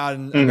 I've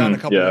gotten a Hmm.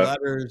 couple of Yeah.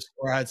 letters,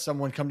 or I had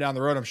someone come down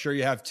the road. I'm sure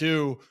you have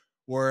too,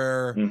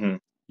 where Hmm.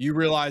 you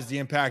realize the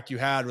impact you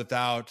had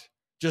without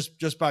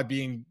just by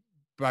being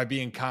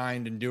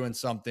kind and doing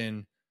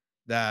something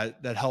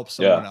that helps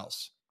someone Yeah.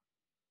 else,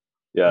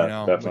 Yeah, which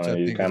I definitely.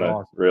 You think is kind of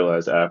awesome.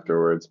 realize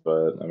afterwards,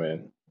 but I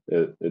mean,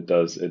 it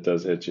does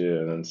hit you,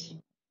 and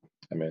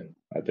I mean,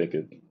 I think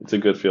it's a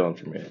good feeling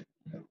for me.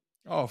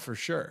 Oh, for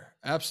sure.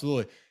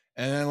 Absolutely.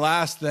 And then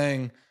last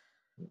thing,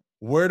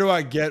 where do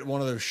I get one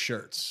of those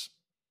shirts?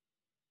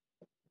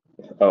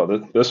 Oh,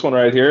 this one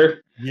right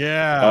here.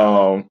 Yeah.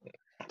 Um,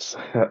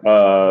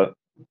 uh,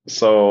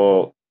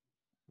 so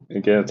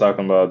again,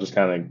 talking about just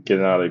kind of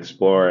getting out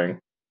exploring.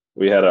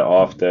 We had an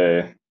off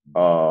day.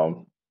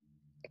 Um,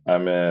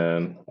 I'm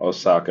in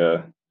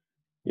Osaka,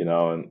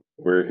 and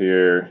we're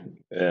here,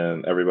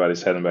 and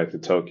everybody's heading back to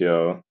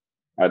Tokyo.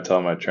 I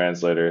tell my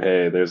translator,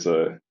 hey,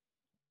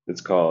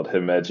 it's called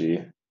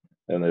Himeji,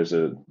 and there's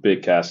a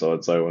big castle.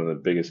 It's like one of the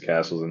biggest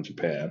castles in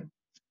Japan.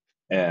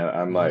 And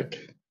I'm Mhm.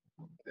 like,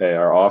 hey,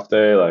 our off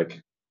day,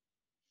 like,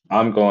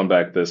 I'm going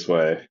back this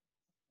way.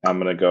 I'm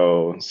gonna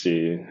go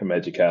see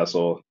Himeji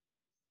Castle,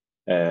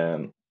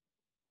 and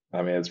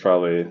I mean, it's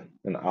probably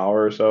an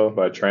hour or so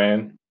by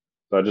train.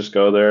 So I just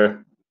go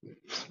there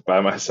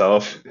by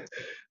myself.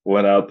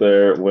 Went out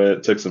there,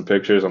 took some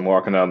pictures. I'm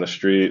walking down the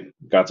street,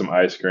 got some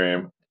ice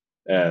cream,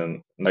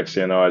 and next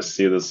thing you know, I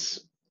see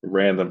this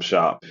random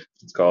shop.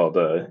 It's called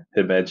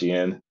Himeji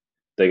Inn.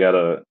 They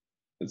got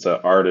it's an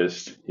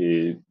artist.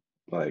 He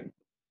like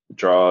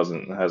draws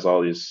and has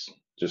all these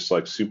just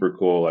like super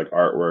cool like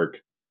artwork.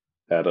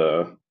 Had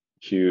a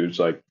huge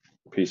like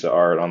piece of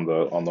art on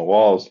the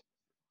walls.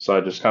 So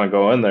I just kind of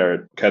go in there.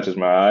 It catches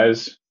my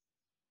eyes.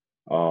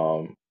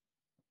 Um,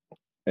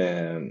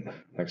 and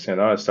next thing I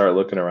know, I start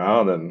looking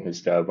around, and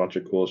he's got a bunch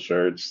of cool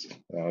shirts.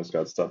 He's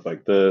got stuff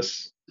like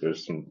this.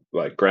 There's some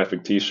like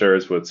graphic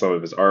T-shirts with some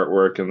of his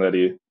artwork and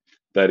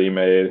that he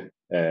made.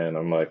 And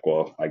I'm like,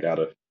 well, I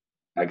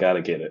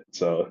gotta get it.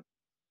 So,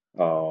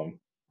 um,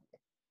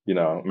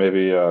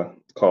 maybe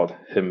it's called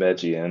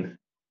Himejian,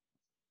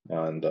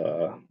 and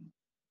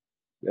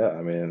yeah,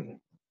 I mean,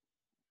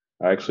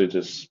 I actually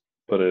just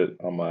put it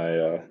on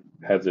my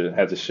had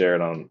to share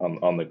it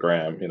on the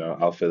gram,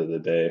 outfit of the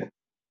day,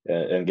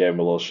 and gave him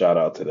a little shout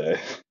out today.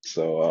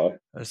 So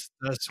That's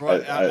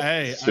what. I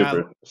Hey, super I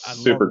love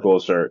super it. cool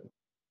shirt.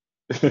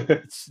 And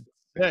It's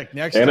sick.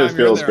 Next it time you're in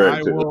feels there, I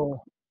great too.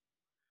 will.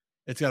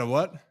 It's got a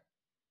what?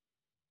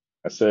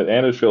 I said,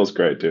 and it feels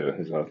great too.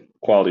 It's a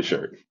quality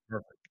shirt.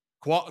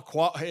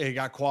 Perfect. Hey, you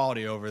got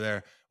quality over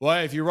there. Well,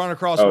 hey, if you run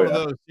across Oh one of yeah.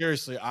 those,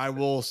 seriously, I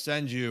will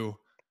send you.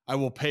 I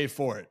will pay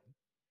for it.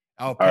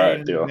 I'll All pay it right,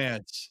 in deal.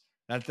 advance.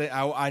 That thing,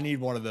 I need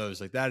one of those.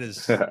 Like that All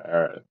is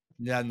right.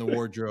 that in the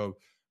wardrobe.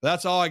 But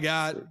that's all I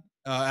got,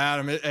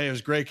 Adam. Hey, it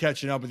was great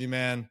catching up with you,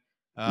 man.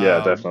 Yeah,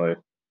 Um, definitely.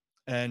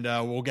 and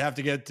we'll have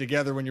to get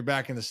together when you're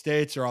back in the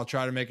States, or I'll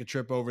try to make a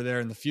trip over there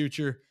in the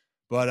future.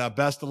 But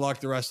best of luck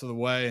the rest of the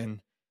way,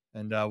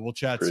 and we'll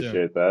chat soon.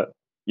 Appreciate that.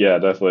 Yeah,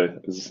 definitely.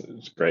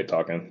 It's great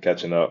talking,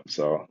 catching up.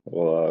 So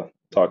we'll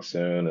talk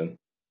soon, and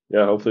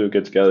yeah, hopefully we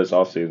get together this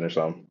off season or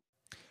something.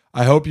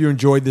 I hope you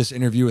enjoyed this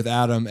interview with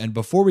Adam. And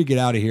before we get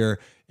out of here,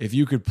 if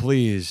you could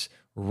please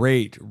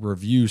rate,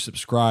 review,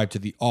 subscribe to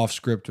the Off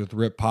Script with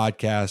Rip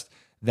podcast,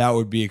 that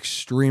would be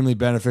extremely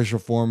beneficial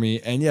for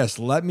me. And yes,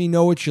 let me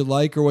know what you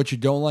like or what you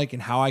don't like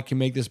and how I can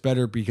make this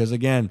better. Because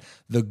again,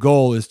 the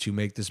goal is to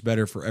make this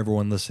better for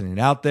everyone listening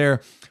out there.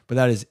 But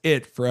that is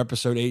it for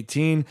episode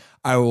 18.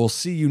 I will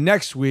see you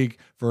next week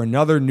for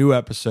another new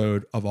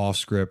episode of Off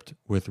Script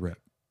with Rip.